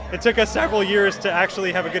it took us several years to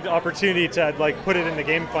actually have a good opportunity to put it in the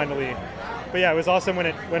game finally. But yeah, it was awesome when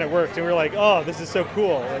it worked, and we were like, oh, this is so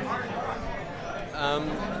cool.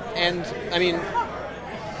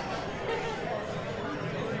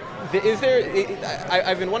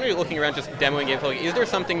 I've been wondering, looking around, just demoing games, is there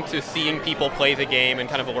something to seeing people play the game and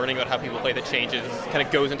kind of learning about how people play that kind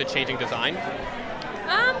of goes into changing design?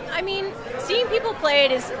 Seeing people play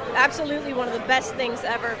it is absolutely one of the best things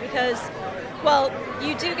ever because, well,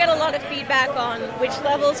 you do get a lot of feedback on which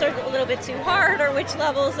levels are a little bit too hard or which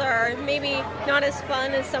levels are maybe not as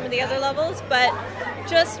fun as some of the other levels, but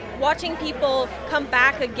just watching people come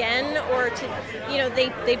back again, or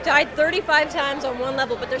they've died 35 times on one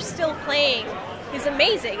level but they're still playing is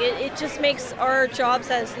amazing. It just makes our jobs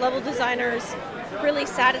as level designers really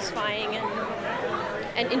satisfying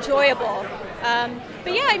and enjoyable.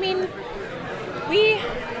 But yeah,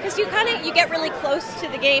 because you get really close to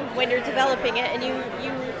the game when you're developing it, and you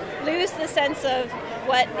lose the sense of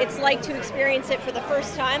what it's like to experience it for the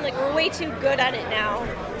first time. Like, we're way too good at it now.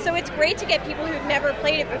 So it's great to get people who've never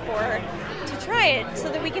played it before to try it so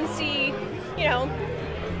that we can see, you know,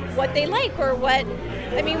 what they like or what...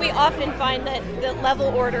 I mean, we often find that the level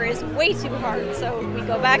order is way too hard, so we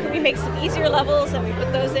go back and we make some easier levels and we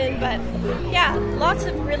put those in, but yeah, lots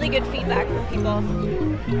of really good feedback from people.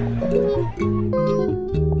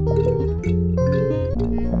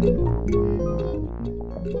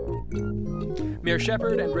 Mayor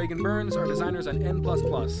Shepard and Reagan Burns are designers on N++.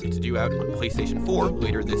 It's due out on PlayStation 4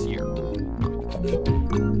 later this year.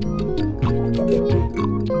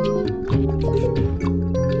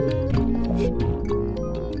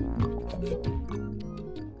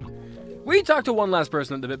 We talked to one last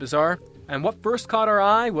person at the Bit Bazaar, and what first caught our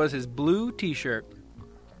eye was his blue t-shirt.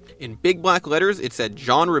 In big black letters, it said,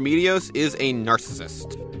 John Remedios is a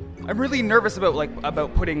narcissist. I'm really nervous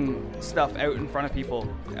about putting stuff out in front of people.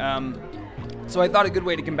 So I thought a good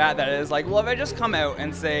way to combat that is like, well, if I just come out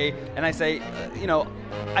and say, you know,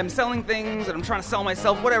 I'm selling things and I'm trying to sell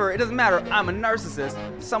myself, whatever, it doesn't matter. I'm a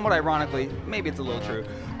narcissist. Somewhat ironically, maybe it's a little true.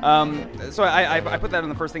 So I put that in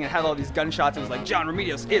the first thing. It had all these gunshots. It was like, John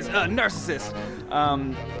Remedios is a narcissist.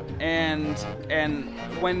 And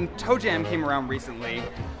when Toe Jam came around recently,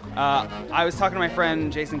 I was talking to my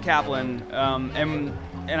friend Jason Kaplan,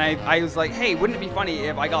 and I was like, hey, wouldn't it be funny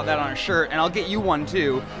if I got that on a shirt, and I'll get you one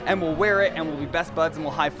too, and we'll wear it, and we'll be best buds, and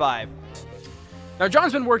we'll high five. Now,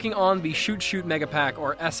 John's been working on the Shoot Shoot Mega Pack,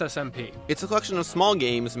 or SSMP. It's a collection of small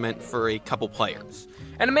games meant for a couple players.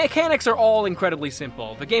 And the mechanics are all incredibly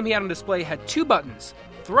simple. The game he had on display had 2 buttons,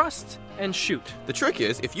 thrust and shoot. The trick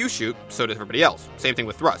is, if you shoot, so does everybody else. Same thing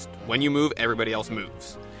with thrust. When you move, everybody else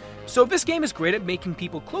moves. So this game is great at making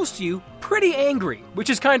people close to you pretty angry,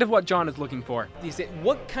 which is kind of what John is looking for.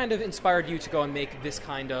 What kind of inspired you to go and make this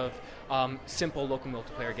kind of simple local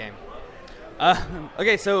multiplayer game?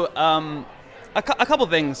 Okay, so a couple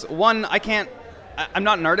things. One, I'm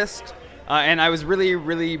not an artist, and I was really,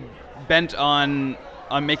 really bent on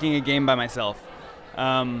making a game by myself.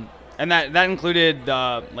 And that included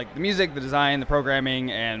like the music, the design, the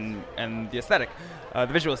programming, and the aesthetic, the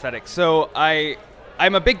visual aesthetic. So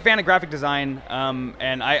I'm a big fan of graphic design,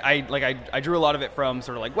 and I drew a lot of it from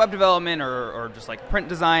sort of like web development or just like print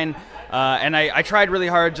design, and I tried really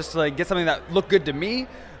hard just to like get something that looked good to me.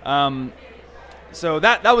 So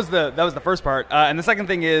that was the first part, and the second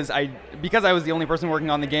thing is because I was the only person working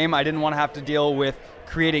on the game, I didn't want to have to deal with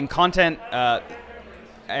creating content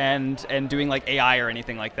and doing like AI or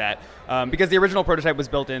anything like that, because the original prototype was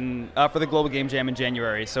built in for the Global Game Jam in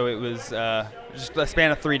January, so it was just a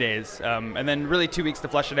span of 3 days, and then really 2 weeks to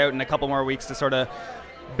flesh it out and a couple more weeks to sort of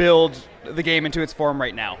build the game into its form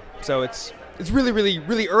right now. So it's really, really,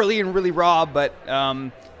 really early and really raw, but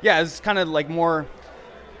yeah, it's kind of like more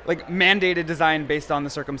like mandated design based on the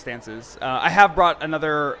circumstances. I brought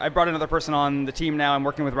another person on the team now. I'm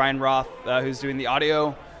working with Ryan Roth, who's doing the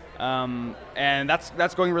audio. And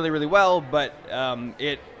that's going really, really well, but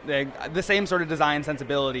the same sort of design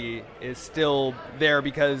sensibility is still there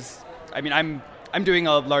because, I mean, I'm doing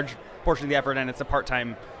a large portion of the effort and it's a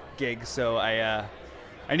part-time gig, so I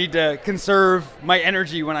need to conserve my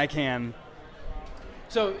energy when I can.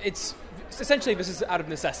 So it's essentially this is out of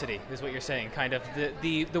necessity, is what you're saying, kind of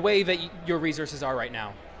the way that your resources are right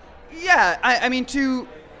now. Yeah, I mean to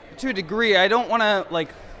a degree. I don't want to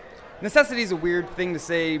like. Necessity is a weird thing to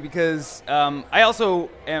say because I also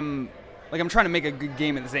am like I'm trying to make a good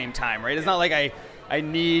game at the same time, right? It's not like I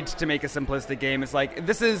need to make a simplistic game. It's like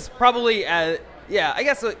this is probably I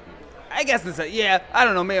guess this I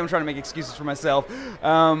don't know. Maybe I'm trying to make excuses for myself.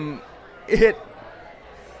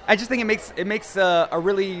 I just think it makes a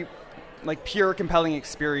really like pure, compelling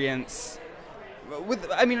experience.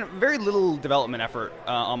 With, I mean, very little development effort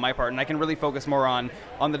on my part, and I can really focus more on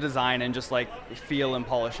the design and just like feel and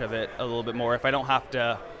polish of it a little bit more if I don't have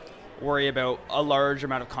to worry about a large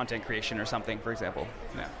amount of content creation or something, for example.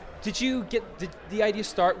 Yeah. Did the idea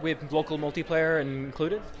start with local multiplayer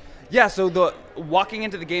included? Yeah, so walking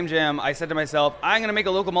into the game jam, I said to myself, I'm going to make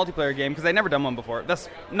a local multiplayer game because I'd never done one before. That's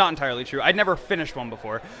not entirely true. I'd never finished one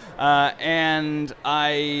before. And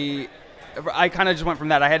I kind of just went from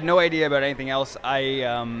that. I had no idea about anything else.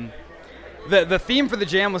 The theme for the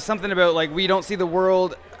jam was something about like we don't see the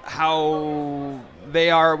world how they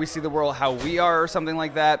are, we see the world how we are, or something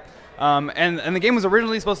like that. And the game was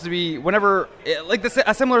originally supposed to be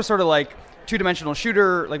a similar sort of like two-dimensional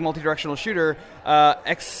shooter, like multi-directional shooter,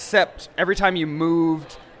 except every time you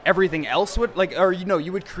moved, everything else would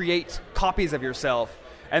you would create copies of yourself.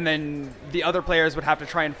 and then the other players would have to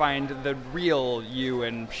try and find the real you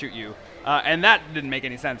and shoot you. And that didn't make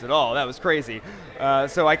any sense at all. That was crazy.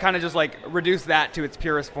 So I kind of just like reduced that to its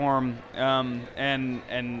purest form,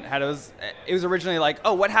 and had it was originally like,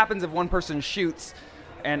 oh, what happens if one person shoots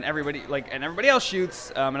and everybody else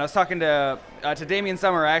shoots? And I was talking to Damien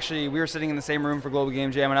Summer. Actually, we were sitting in the same room for Global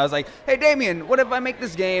Game Jam, and I was like, hey Damien, what if I make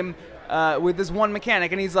this game with this one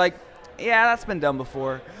mechanic? And he's like, yeah, that's been done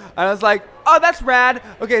before. And I was like, oh, that's rad.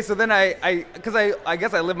 Okay, so then I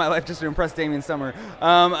guess I live my life just to impress Damien Summer.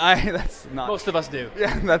 That's not. Most of us do.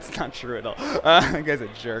 Yeah, that's not true at all. That guy's a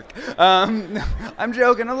jerk. I'm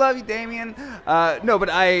joking. I love you, Damien. No,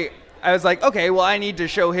 but I was like, okay, well, I need to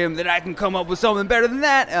show him that I can come up with something better than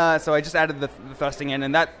that. So I just added the thrusting in,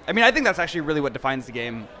 and that. I mean, I think that's actually really what defines the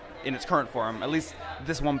game in its current form, at least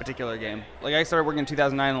this one particular game. Like, I started working in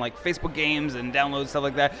 2009 on like Facebook games and downloads, stuff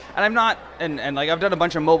like that, and I'm not, and like I've done a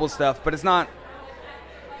bunch of mobile stuff, but it's not,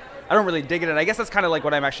 I don't really dig it, and I guess that's kind of like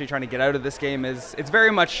what I'm actually trying to get out of this game. Is it's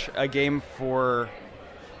very much a game for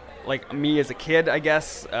like me as a kid, I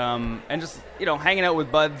guess, and just, you know, hanging out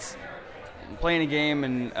with buds, playing a game,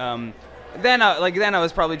 and then I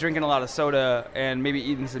was probably drinking a lot of soda and maybe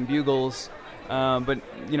eating some Bugles. But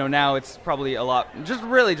you know, now it's probably a lot, just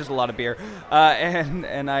a lot of beer,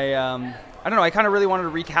 and I don't know. I kind of really wanted to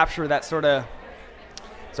recapture that sort of,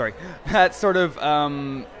 I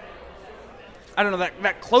don't know,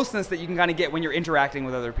 that closeness that you can kind of get when you're interacting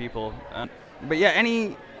with other people. But yeah,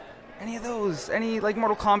 any of those, like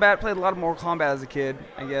Mortal Kombat. Played a lot of Mortal Kombat as a kid,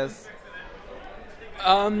 I guess.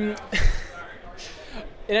 In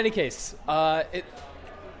any case,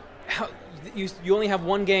 you only have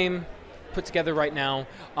one game put together right now.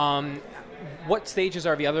 What stages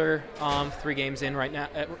are the other 3 games in right now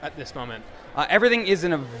at this moment? Everything is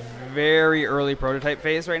in a very early prototype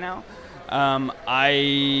phase right now. The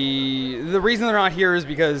reason they're not here is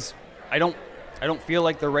because I don't feel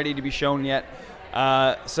like they're ready to be shown yet.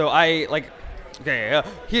 So I like. Okay,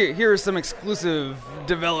 here's some exclusive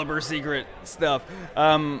developer secret stuff.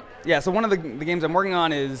 So one of the games I'm working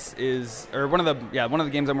on is one of the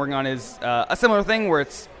games I'm working on is a similar thing where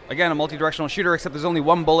it's, again, a multi-directional shooter, except there's only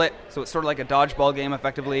one bullet, so it's sort of like a dodgeball game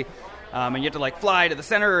effectively, and you have to like fly to the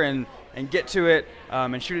center and get to it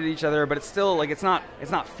and shoot at each other, but it's still like it's not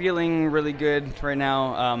feeling really good right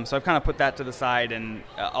now. So I've kind of put that to the side, and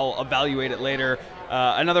I'll evaluate it later.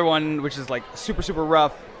 Another one which is like super super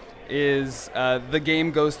rough is the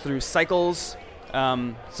game goes through cycles.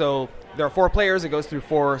 So there are 4 players. It goes through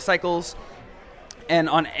 4 cycles, and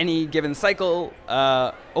on any given cycle,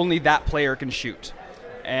 only that player can shoot,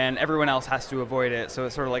 and everyone else has to avoid it. So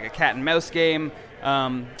it's sort of like a cat and mouse game.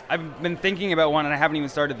 I've been thinking about one, and I haven't even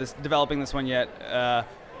started developing this one yet,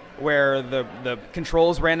 where the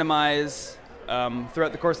controls randomize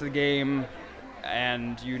throughout the course of the game,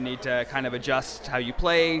 and you need to kind of adjust how you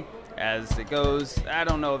play as it goes. I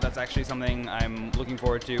don't know if that's actually something I'm looking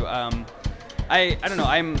forward to. I don't know.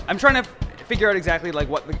 I'm trying to figure out exactly like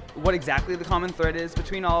what exactly the common thread is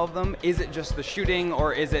between all of them. Is it just the shooting,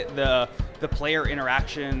 or is it the player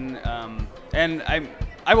interaction? And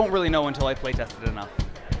I won't really know until I play test it enough.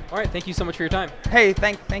 All right, thank you so much for your time. Hey,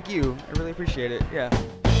 thank you. I really appreciate it. Yeah.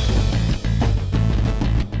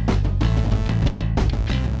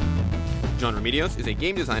 John Remedios is a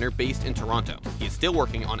game designer based in Toronto. He is still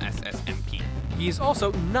working on SSMP. He is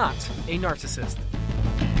also not a narcissist.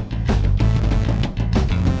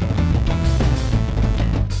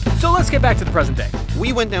 So let's get back to the present day.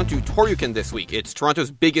 We went down to Toryuken this week. It's Toronto's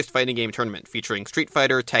biggest fighting game tournament, featuring Street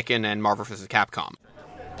Fighter, Tekken, and Marvel vs. Capcom.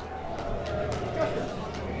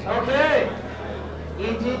 Okay,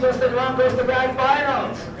 EG just advanced the grand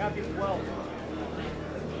finals.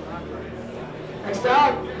 Next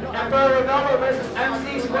up, Emperor Ronaldo versus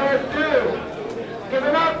MC Squared 2. Give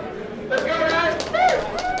it up. Let's go, guys.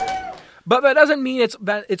 But that doesn't mean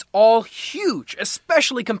it's all huge,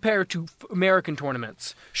 especially compared to American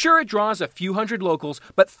tournaments. Sure, it draws a few hundred locals,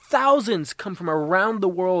 but thousands come from around the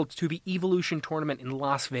world to the Evolution tournament in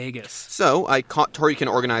Las Vegas. So I caught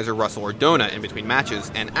Toryuken organizer Russell Ordona in between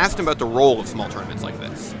matches and asked him about the role of small tournaments like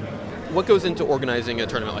this. What goes into organizing a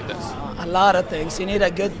tournament like this? A lot of things. You need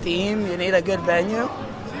a good team. You need a good venue.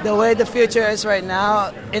 The way the future is right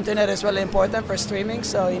now, internet is really important for streaming,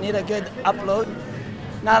 so you need a good upload.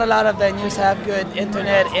 Not a lot of venues have good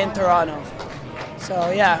internet in Toronto.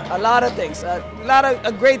 So yeah, a lot of things. A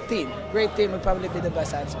great team. Great team would probably be the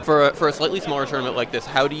best answer. For a slightly smaller tournament like this,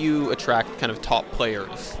 how do you attract kind of top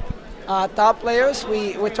players? Top players,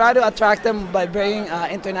 we try to attract them by bringing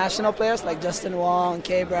international players like Justin Wong,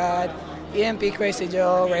 K. Brad, EMP Crazy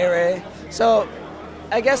Joe, Ray Ray. So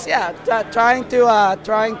I guess trying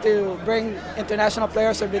to bring international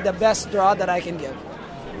players would be the best draw that I can give.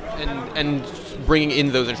 And bringing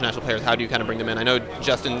in those international players, how do you kind of bring them in? I know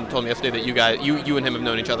Justin told me yesterday that you and him have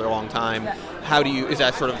known each other a long time. How do you? Is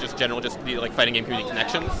that sort of just general, just the like fighting game community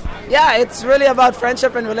connections? Yeah, it's really about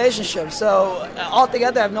friendship and relationship. So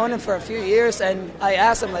altogether, I've known him for a few years, and I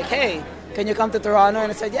asked him like, "Hey, can you come to Toronto?"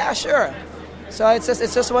 And he said, "Yeah, sure." So it's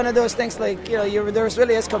just one of those things like there's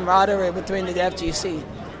really is camaraderie between the FGC.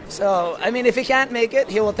 So I mean, if he can't make it,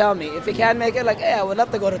 he will tell me. If he can't make it, like, hey, I would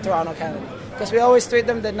love to go to Toronto, Canada, because we always treat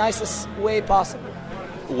them the nicest way possible.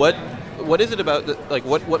 What is it about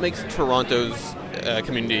what makes Toronto's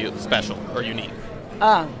community special or unique?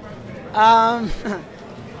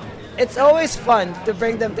 It's always fun to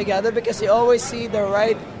bring them together because you always see the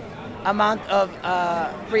right amount of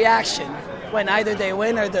reaction when either they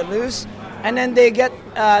win or they lose, and then they get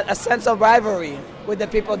a sense of rivalry with the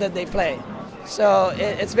people that they play. So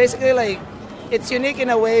it's basically like it's unique in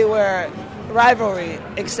a way where rivalry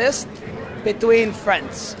exists between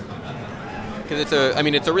friends. Because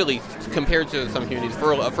it's a really, compared to some communities,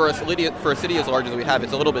 for a city as large as we have,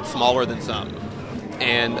 it's a little bit smaller than some.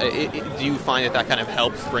 And do you find that kind of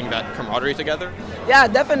helps bring that camaraderie together? Yeah,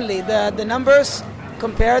 definitely. The numbers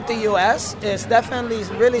compared to U.S. is definitely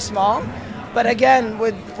really small. But again,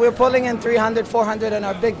 we're pulling in 300, 400 in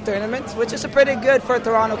our big tournaments, which is pretty good for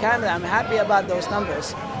Toronto, Canada. I'm happy about those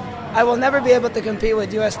numbers. I will never be able to compete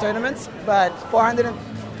with U.S. tournaments, but 300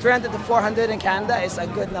 to 400 in Canada is a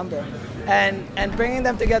good number. And bringing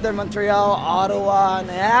them together, Montreal, Ottawa,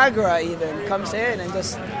 Niagara even comes in and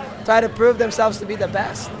just try to prove themselves to be the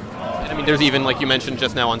best. I mean, there's even, like you mentioned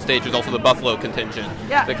just now on stage, there's also the Buffalo contingent.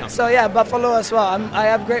 Yeah, so yeah, Buffalo as well. I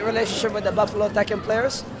have great relationship with the Buffalo Tekken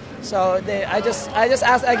players. So I just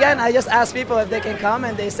ask people if they can come,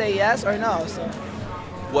 and they say yes or no. So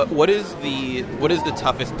what is the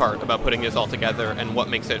toughest part about putting this all together, and what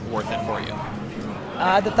makes it worth it for you?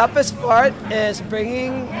 The toughest part is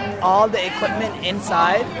bringing all the equipment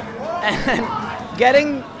inside and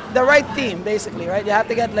getting the right team, basically, right? You have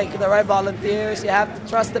to get like the right volunteers. You have to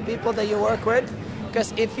trust the people that you work with,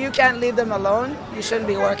 because if you can't leave them alone, you shouldn't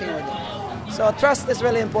be working with them. So trust is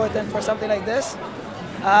really important for something like this.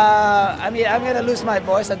 I'm going to lose my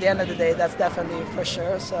voice at the end of the day. That's definitely for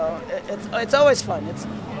sure. So it's always fun. It's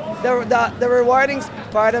the rewarding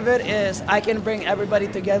part of it is I can bring everybody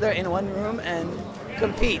together in one room and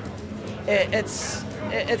compete. It's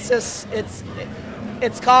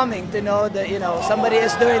calming to know that somebody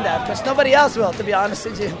is doing that, because nobody else will. To be honest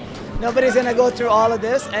with you, nobody's going to go through all of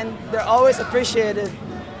this, and they're always appreciative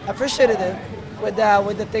with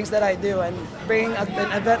the things that I do, and bringing an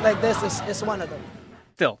event like this is one of them.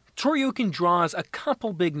 Phil, Toryukin draws a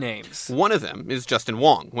couple big names. One of them is Justin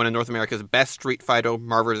Wong, one of North America's best Street Fighter,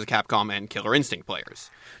 Marvel vs. Capcom, and Killer Instinct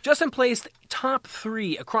players. Justin placed top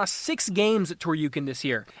 3 across 6 games at Toryukin this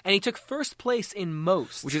year, and he took first place in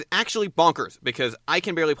most. Which is actually bonkers, because I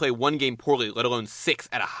can barely play one game poorly, let alone 6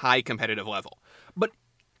 at a high competitive level. But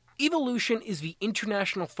Evolution is the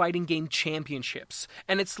International Fighting Game Championships,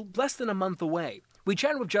 and it's less than a month away. We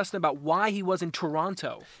chatted with Justin about why he was in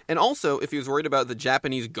Toronto. And also if he was worried about the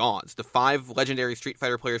Japanese gods, the 5 legendary Street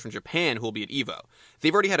Fighter players from Japan who will be at EVO.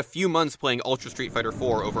 They've already had a few months playing Ultra Street Fighter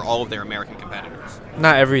 4 over all of their American competitors.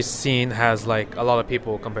 Not every scene has like a lot of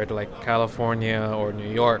people compared to like California or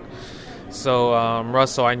New York. So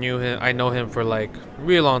Russell, I know him for like a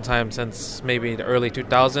really long time, since maybe the early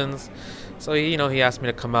 2000s. So he asked me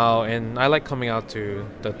to come out, and I like coming out to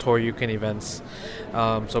the Toryukin events.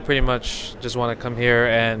 So pretty much just want to come here,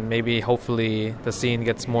 and maybe hopefully the scene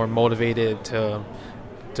gets more motivated to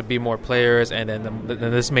be more players, and then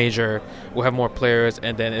this major will have more players,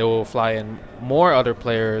 and then it will fly in more other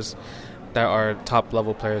players that are top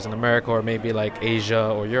level players in America, or maybe like Asia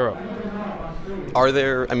or Europe. Are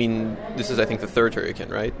there? I mean, this is I think the third Toryukin,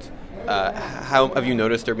 right? How have you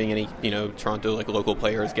noticed there being any, Toronto like local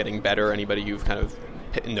players getting better? Anybody you've kind of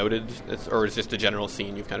noted, or is it just a general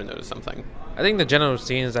scene you've kind of noticed something? I think the general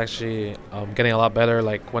scene is actually getting a lot better.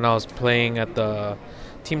 Like when I was playing at the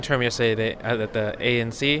team tournament yesterday at the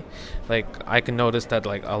ANC, like I can notice that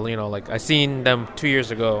like I seen them 2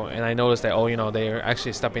 years ago, and I noticed that they're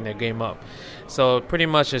actually stepping their game up. So pretty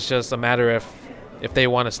much it's just a matter of if they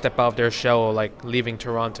want to step out of their shell, like leaving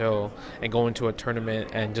Toronto and going to a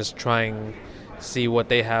tournament and just trying see what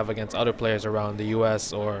they have against other players around the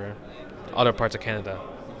U.S. or other parts of Canada.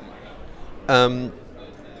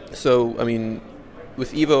 So, I mean,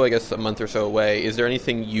 with EVO, I guess, a month or so away, is there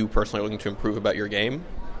anything you personally are looking to improve about your game?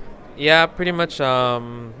 Yeah, pretty much.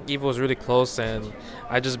 EVO is really close, and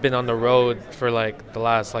I've just been on the road for like the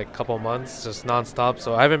last couple months, just nonstop.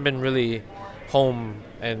 So I haven't been really home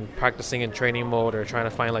and practicing in training mode or trying to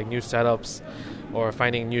find like new setups or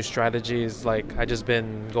finding new strategies. Like I just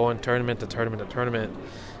been going tournament to tournament.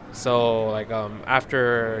 So like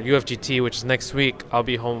after UFGT, which is next week, I'll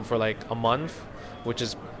be home for like a month, which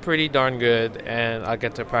is pretty darn good, and I'll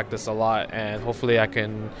get to practice a lot, and hopefully I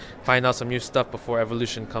can find out some new stuff before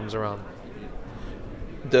Evolution comes around.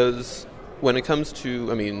 When it comes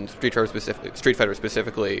to, I mean, Street Fighter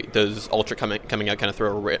specifically, does Ultra coming out kind of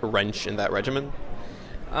throw a wrench in that regimen?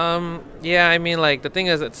 Yeah, I mean, like, the thing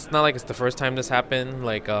is, it's not like it's the first time this happened.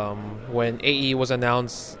 Like, when AE was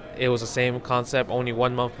announced, it was the same concept, only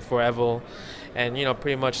 1 month before Evo. And, you know,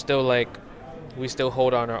 pretty much still, like, we still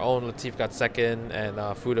hold on our own. Latif got second, and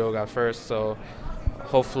Fudo got first. So,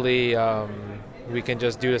 hopefully, we can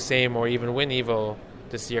just do the same or even win Evo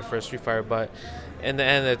this year for Street Fighter. But in the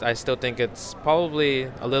end, I still think it's probably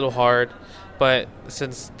a little hard. But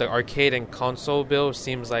since the arcade and console build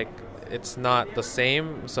seems like it's not the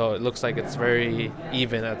same, so it looks like it's very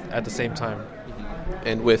even at the same time.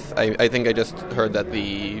 And with, I think I just heard that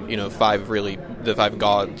the five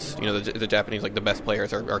gods, the Japanese, like the best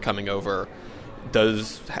players are coming over.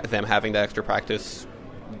 Does them having that extra practice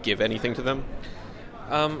give anything to them?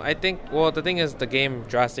 I think, well, the thing is the game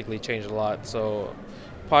drastically changed a lot, so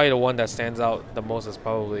probably the one that stands out the most is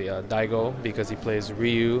probably Daigo, because he plays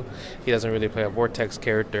Ryu. He doesn't really play a Vortex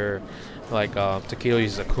character like Takedo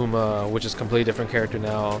uses Akuma, which is a completely different character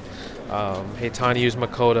now. Heitani uses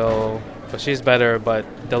Makoto, but she's better, but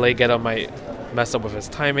Delay Getup might mess up with his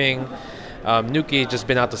timing. Nuki just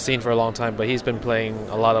been out the scene for a long time, but he's been playing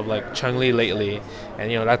a lot of like Chun-Li lately, and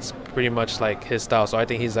that's pretty much like his style. So I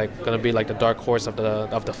think he's like gonna be like the dark horse of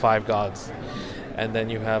the five gods. And then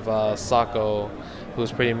you have Sako,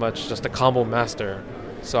 who's pretty much just a combo master.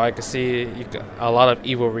 So I could see a lot of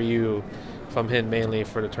Evo Ryu from him mainly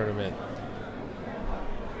for the tournament.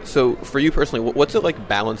 So for you personally, what's it like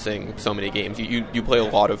balancing so many games? You play a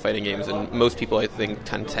lot of fighting games, and most people I think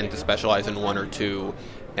tend to specialize in one or two.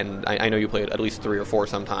 And I know you played at least 3 or 4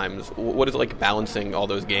 sometimes. What is it like balancing all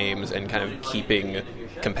those games and kind of keeping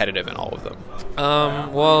competitive in all of them?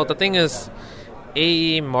 Well, the thing is,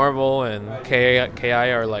 AE, Marvel, and KI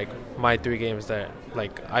are like my 3 games that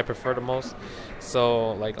like I prefer the most.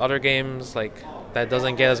 So like other games like that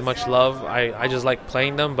doesn't get as much love. I just like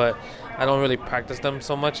playing them, but I don't really practice them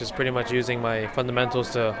so much. It's pretty much using my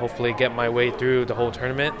fundamentals to hopefully get my way through the whole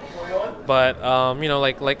tournament. But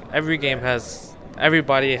like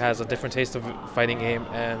everybody has a different taste of fighting game,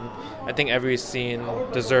 and I think every scene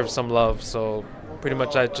deserves some love. So pretty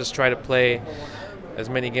much I just try to play as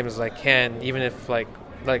many games as I can, even if like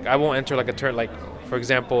I won't enter like a turn, like for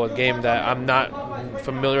example a game that I'm not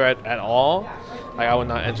familiar at all. Like I would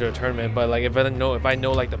not enter a tournament, but like if I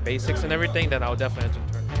know like the basics and everything, then I'll definitely enter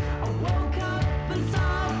the tournament.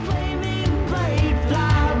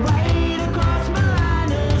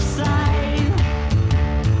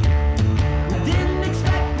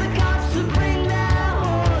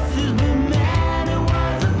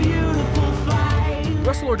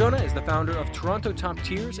 Russell Ordona is the founder of Toronto Top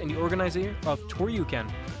Tiers and the organizer of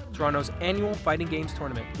Toryuken, Toronto's annual fighting games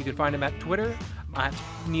tournament. You can find him at Twitter at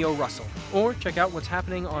NeoRussell, or check out what's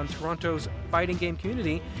happening on Toronto's fighting game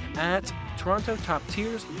community at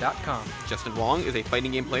torontotoptiers.com. Justin Wong is a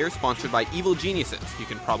fighting game player sponsored by Evil Geniuses. You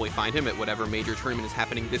can probably find him at whatever major tournament is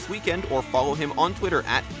happening this weekend, or follow him on Twitter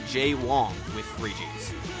at JWong with 3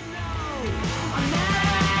 Gs.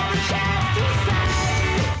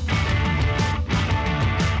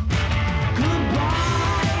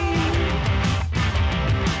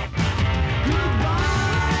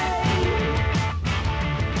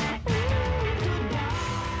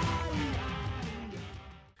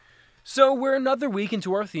 So we're another week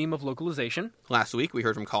into our theme of localization. Last week, we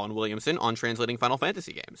heard from Colin Williamson on translating Final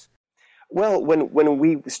Fantasy games. Well, when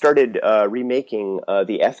we started remaking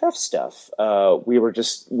the FF stuff, we were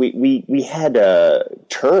just we had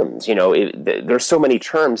terms. There's so many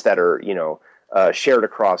terms that are shared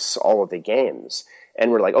across all of the games,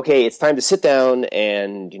 and we're like, okay, it's time to sit down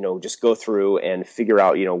and just go through and figure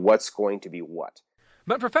out what's going to be what.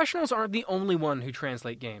 But professionals aren't the only one who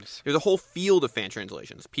translate games. There's a whole field of fan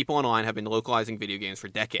translations. People online have been localizing video games for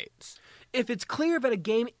decades. If it's clear that a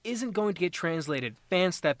game isn't going to get translated,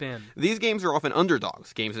 fans step in. These games are often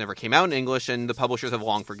underdogs, games that never came out in English and the publishers have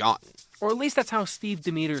long forgotten. Or at least that's how Steve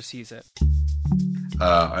Demeter sees it.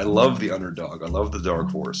 I love the underdog. I love the dark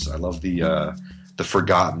horse. I love the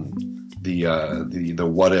forgotten, the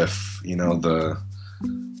what if,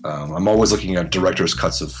 I'm always looking at director's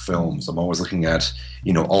cuts of films. I'm always looking at,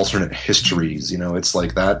 alternate histories. It's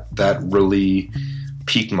like that really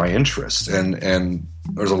piqued my interest. And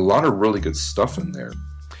there's a lot of really good stuff in there.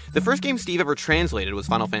 The first game Steve ever translated was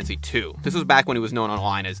Final Fantasy II. This was back when he was known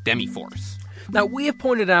online as Demi-Force. Now, we have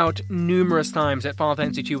pointed out numerous times that Final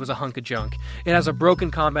Fantasy II was a hunk of junk. It has a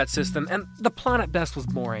broken combat system, and the plot at best was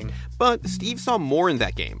boring. But Steve saw more in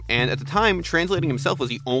that game, and at the time, translating himself was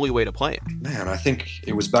the only way to play it. Man, I think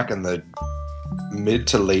it was back in the mid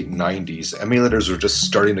to late 90s. Emulators were just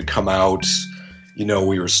starting to come out. You know,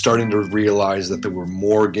 we were starting to realize that there were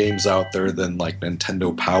more games out there than, like,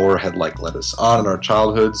 Nintendo Power had, like, let us on in our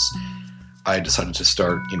childhoods. I decided to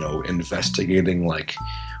start, you know, investigating, like,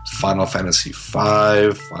 Final Fantasy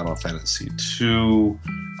V, Final Fantasy II.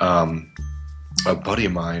 A buddy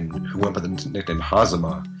of mine who went by the nickname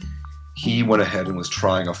Hazama, he went ahead and was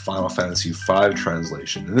trying a Final Fantasy V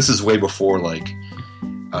translation. And this is way before, like,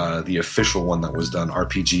 the official one that was done.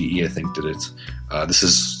 RPGE, I think, did it. This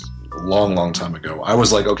is a long, long time ago. I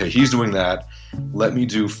was like, okay, he's doing that. Let me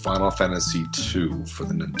do Final Fantasy II for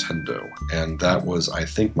the Nintendo. And that was, I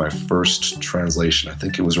think, my first translation. I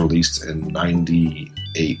think it was released in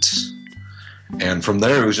 98. And from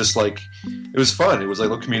there, it was just like, it was fun. It was like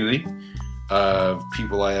a little community of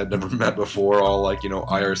people I had never met before, all like, you know,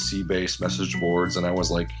 IRC-based message boards. And I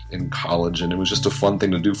was like in college, and it was just a fun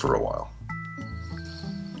thing to do for a while.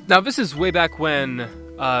 Now, this is way back when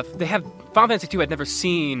Final Fantasy II had never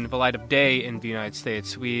seen the light of day in the United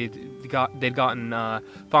States. They'd gotten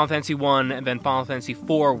Final Fantasy I, and then Final Fantasy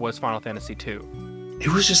IV was Final Fantasy II. It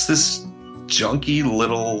was just this junky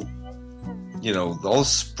little, you know, all the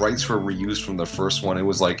sprites were reused from the first one. It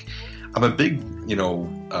was like, I'm a big, you know,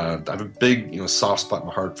 soft spot in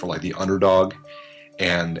my heart for like the underdog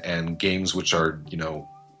and games which are, you know,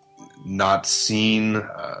 not seen.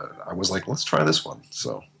 I was like, let's try this one.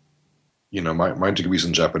 So, you know, my degree's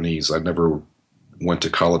in Japanese. I never went to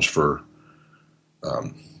college for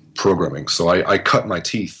programming, so I cut my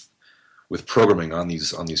teeth with programming on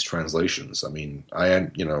these translations. I mean, I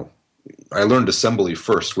learned assembly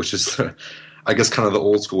first, which is, I guess, kind of the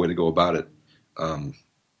old school way to go about it.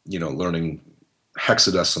 You know, learning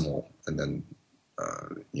hexadecimal, and then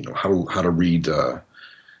you know, how to read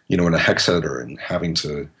you know, in a hex editor, and having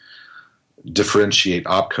to differentiate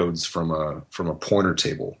opcodes from a pointer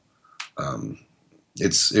table.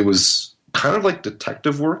 It was kind of like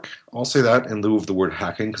detective work. I'll say that in lieu of the word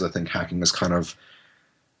hacking, because I think hacking has kind of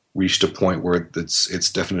reached a point where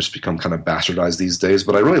its definition become kind of bastardized these days.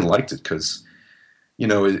 But I really liked it because, you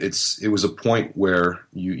know, it was a point where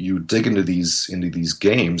you dig into these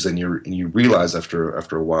games, and you realize after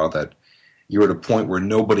a while that you're at a point where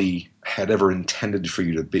nobody had ever intended for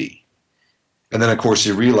you to be. And then, of course,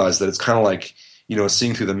 you realize that it's kind of like, you know,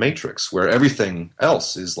 seeing through the Matrix, where everything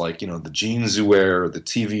else is like, you know, the jeans you wear, the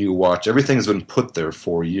TV you watch, everything's been put there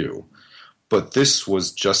for you. But this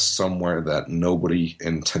was just somewhere that nobody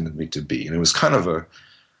intended me to be. And it was kind of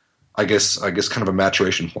I guess kind of a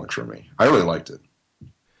maturation point for me. I really liked it.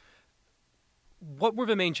 What were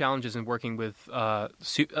the main challenges in working with at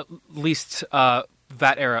least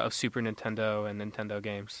that era of Super Nintendo and Nintendo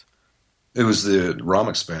games? It was the ROM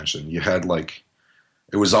expansion. You had like,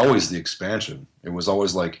 it was always the expansion. It was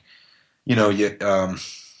always like, you know,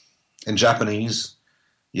 in Japanese,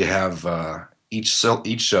 you have each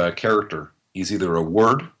character is either a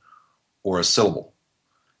word or a syllable,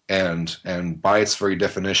 and by its very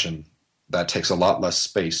definition, that takes a lot less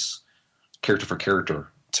space, character for character,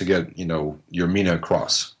 to get, you know, your meaning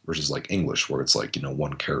across, versus like English, where it's like, you know,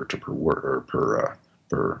 one character per word or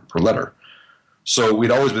per letter. So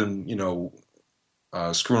we'd always been, you know,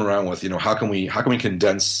 screwing around with, you know, how can we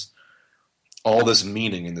condense all this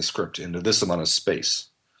meaning in the script into this amount of space,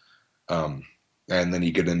 and then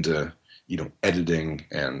you get into, you know, editing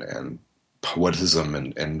and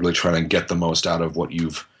poeticism and really trying to get the most out of what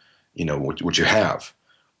you've, you know, what you have.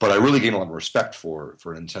 But I really gained a lot of respect for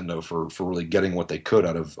Nintendo for really getting what they could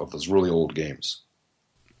out of those really old games.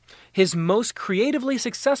 His most creatively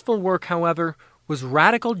successful work, however, was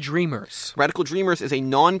Radical Dreamers. Radical Dreamers is a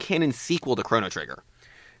non-canon sequel to Chrono Trigger.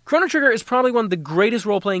 Chrono Trigger is probably one of the greatest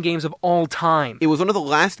role-playing games of all time. It was one of the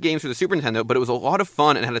last games for the Super Nintendo, but it was a lot of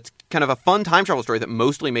fun and had a kind of a fun time travel story that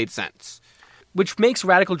mostly made sense. Which makes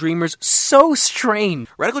Radical Dreamers so strange.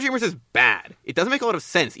 Radical Dreamers is bad. It doesn't make a lot of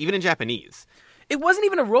sense, even in Japanese. It wasn't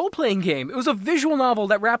even a role-playing game. It was a visual novel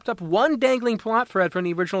that wrapped up one dangling plot thread from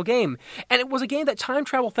the original game. And it was a game that time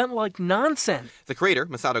travel felt like nonsense. The creator,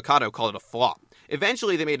 Masato Kato, called it a flop.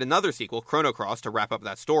 Eventually, they made another sequel, Chrono Cross, to wrap up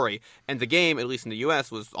that story, and the game, at least in the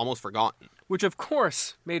US, was almost forgotten. Which, of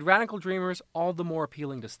course, made Radical Dreamers all the more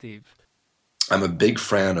appealing to Steve. I'm a big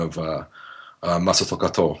fan of Masato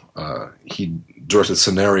Kato. He directed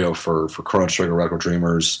Scenario for Chrono Trigger, Radical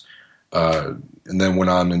Dreamers, and then went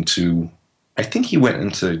on into, I think he went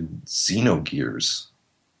into Xenogears.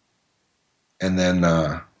 and then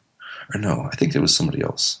or no, I think it was somebody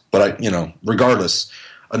else. But regardless,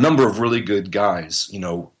 a number of really good guys,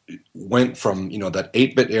 went from that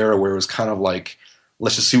 8-bit era where it was kind of like,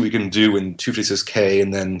 let's just see what we can do in 256K,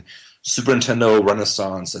 and then Super Nintendo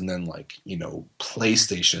Renaissance, and then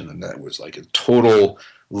PlayStation, and that was like a total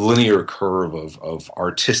linear curve of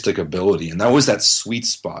artistic ability, and that was that sweet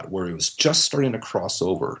spot where it was just starting to cross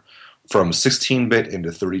over from 16-bit into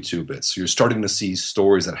 32-bit. So you're starting to see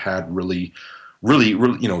stories that had really, really,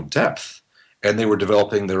 depth, and they were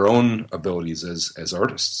developing their own abilities as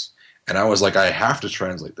artists. And I was like, I have to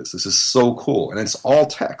translate this. This is so cool, and it's all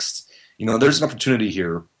text. There's an opportunity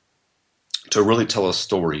here to really tell a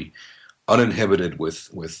story uninhibited with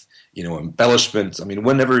embellishment. I mean,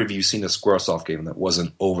 whenever have you seen a Squaresoft game that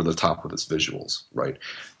wasn't over the top with its visuals, right?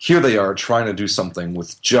 Here they are trying to do something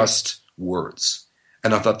with just words.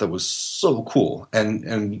 And I thought that was so cool. And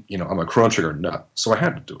I'm a Chrono Trigger nut, so I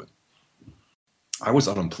had to do it. I was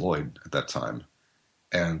unemployed at that time,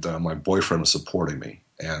 and my boyfriend was supporting me.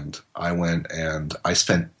 And I went and I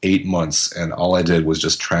spent 8 months, and all I did was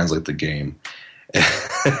just translate the game.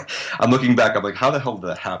 I'm looking back, I'm like, how the hell did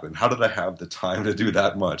that happen? How did I have the time to do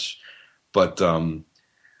that much? But it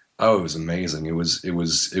was amazing. It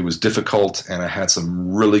was difficult, and I had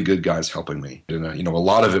some really good guys helping me. And a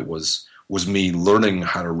lot of it was me learning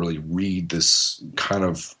how to really read this kind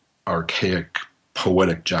of archaic,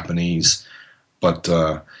 poetic Japanese. But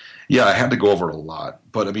I had to go over it a lot.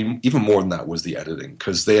 But I mean, even more than that was the editing,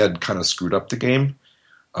 because they had kind of screwed up the game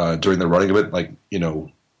during the running of it. Like,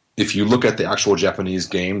 if you look at the actual Japanese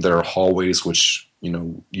game, there are hallways which,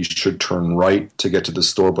 you should turn right to get to the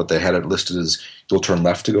store, but they had it listed as you'll turn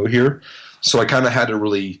left to go here. So I kind of had to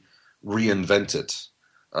really reinvent it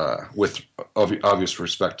with obvious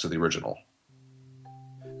respect to the original.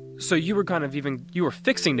 So you were you were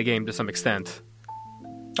fixing the game to some extent.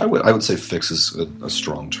 I would say fix is a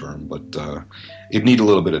strong term, but it need a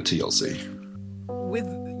little bit of TLC.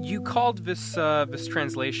 You called this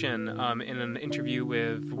translation in an interview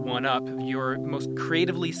with 1UP your most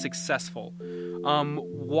creatively successful.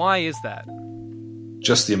 Why is that?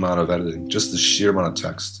 Just the amount of editing, just the sheer amount of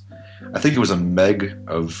text. I think it was a meg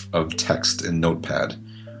of text in Notepad,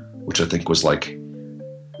 which I think was like,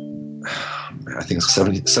 I think it's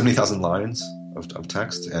 70,000 lines of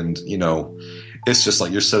text, and it's just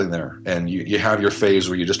like you're sitting there and you have your phase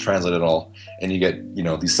where you just translate it all, and you get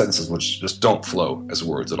these sentences which just don't flow as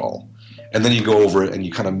words at all, and then you go over it and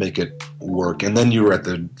you kind of make it work, and then you're at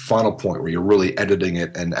the final point where you're really editing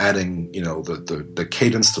it and adding the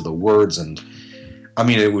cadence to the words. And I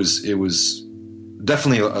mean, it was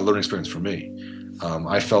definitely a learning experience for me.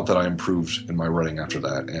 I felt that I improved in my writing after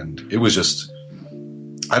that, and it was just,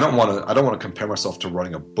 I don't want to compare myself to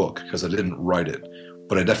writing a book because I didn't write it,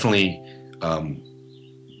 but I definitely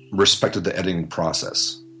respected the editing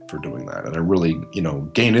process for doing that. And I really,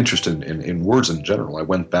 gained interest in words in general. I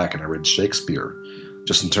went back and I read Shakespeare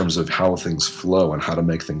just in terms of how things flow and how to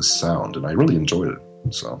make things sound, and I really enjoyed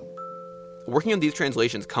it. So working on these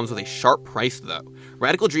translations comes with a sharp price, though.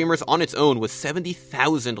 Radical Dreamers on its own was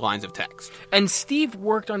 70,000 lines of text. And Steve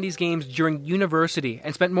worked on these games during university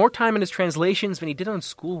and spent more time on his translations than he did on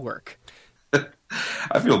schoolwork.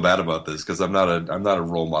 I feel bad about this because I'm not a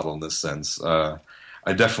role model in this sense. I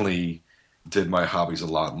definitely did my hobbies a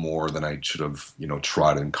lot more than I should have,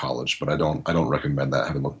 tried in college. But I don't recommend that,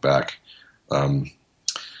 having looked back.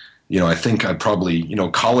 I think I probably,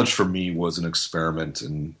 college for me was an experiment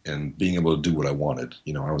in being able to do what I wanted.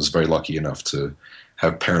 I was very lucky enough to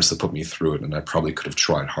have parents that put me through it, and I probably could have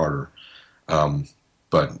tried harder.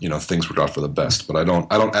 But things worked out for the best. But I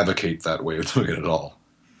don't advocate that way of doing it at all.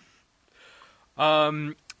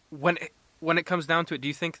 When it comes down to it, do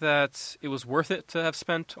you think that it was worth it to have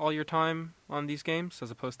spent all your time on these games as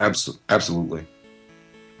opposed to... Absolutely.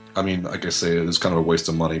 I mean, like I say, it was kind of a waste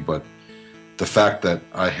of money, but the fact that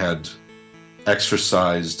I had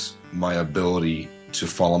exercised my ability to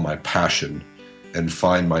follow my passion and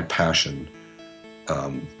find my passion,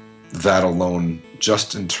 that alone,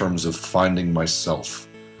 just in terms of finding myself,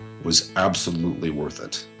 was absolutely worth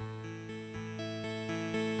it.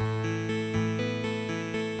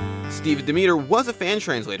 Steve Demeter was a fan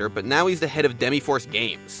translator, but now he's the head of Demiforce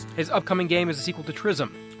Games. His upcoming game is a sequel to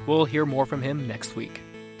Trism. We'll hear more from him next week.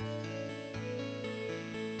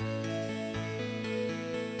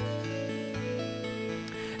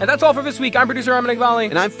 And that's all for this week. I'm producer Armin Iqbali.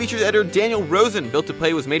 And I'm features editor Daniel Rosen. Built to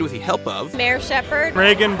Play was made with the help of Mayor Shepard,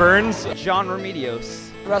 Reagan Burns, John Remedios,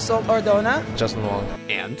 Russell Ordona, Justin Wong,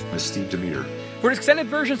 and Steve Demeter. For extended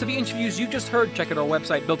versions of the interviews you just heard, check out our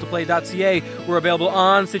website, builttoplay.ca. We're available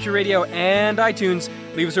on Stitcher Radio and iTunes.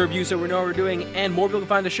 Leave us a review so we know what we're doing and more people can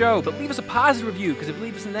find the show. But leave us a positive review, because if you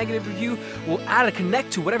leave us a negative review, we'll add a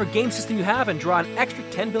connect to whatever game system you have and draw an extra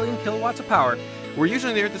 10 billion kilowatts of power. We're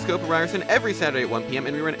usually there at the Scope of Ryerson every Saturday at 1 p.m.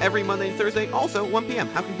 and we run every Monday and Thursday also 1 p.m.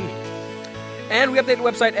 How convenient. And we update the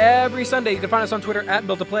website every Sunday. You can find us on Twitter at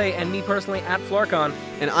builttoplay and me personally at Flarcon.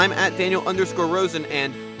 And I'm at Daniel_Rosen,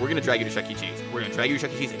 and we're going to drag you to Chuck E. Cheese. We're going to drag you to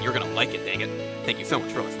Chuck E. Cheese, and you're going to like it, dang it. Thank you so much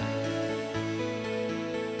for listening.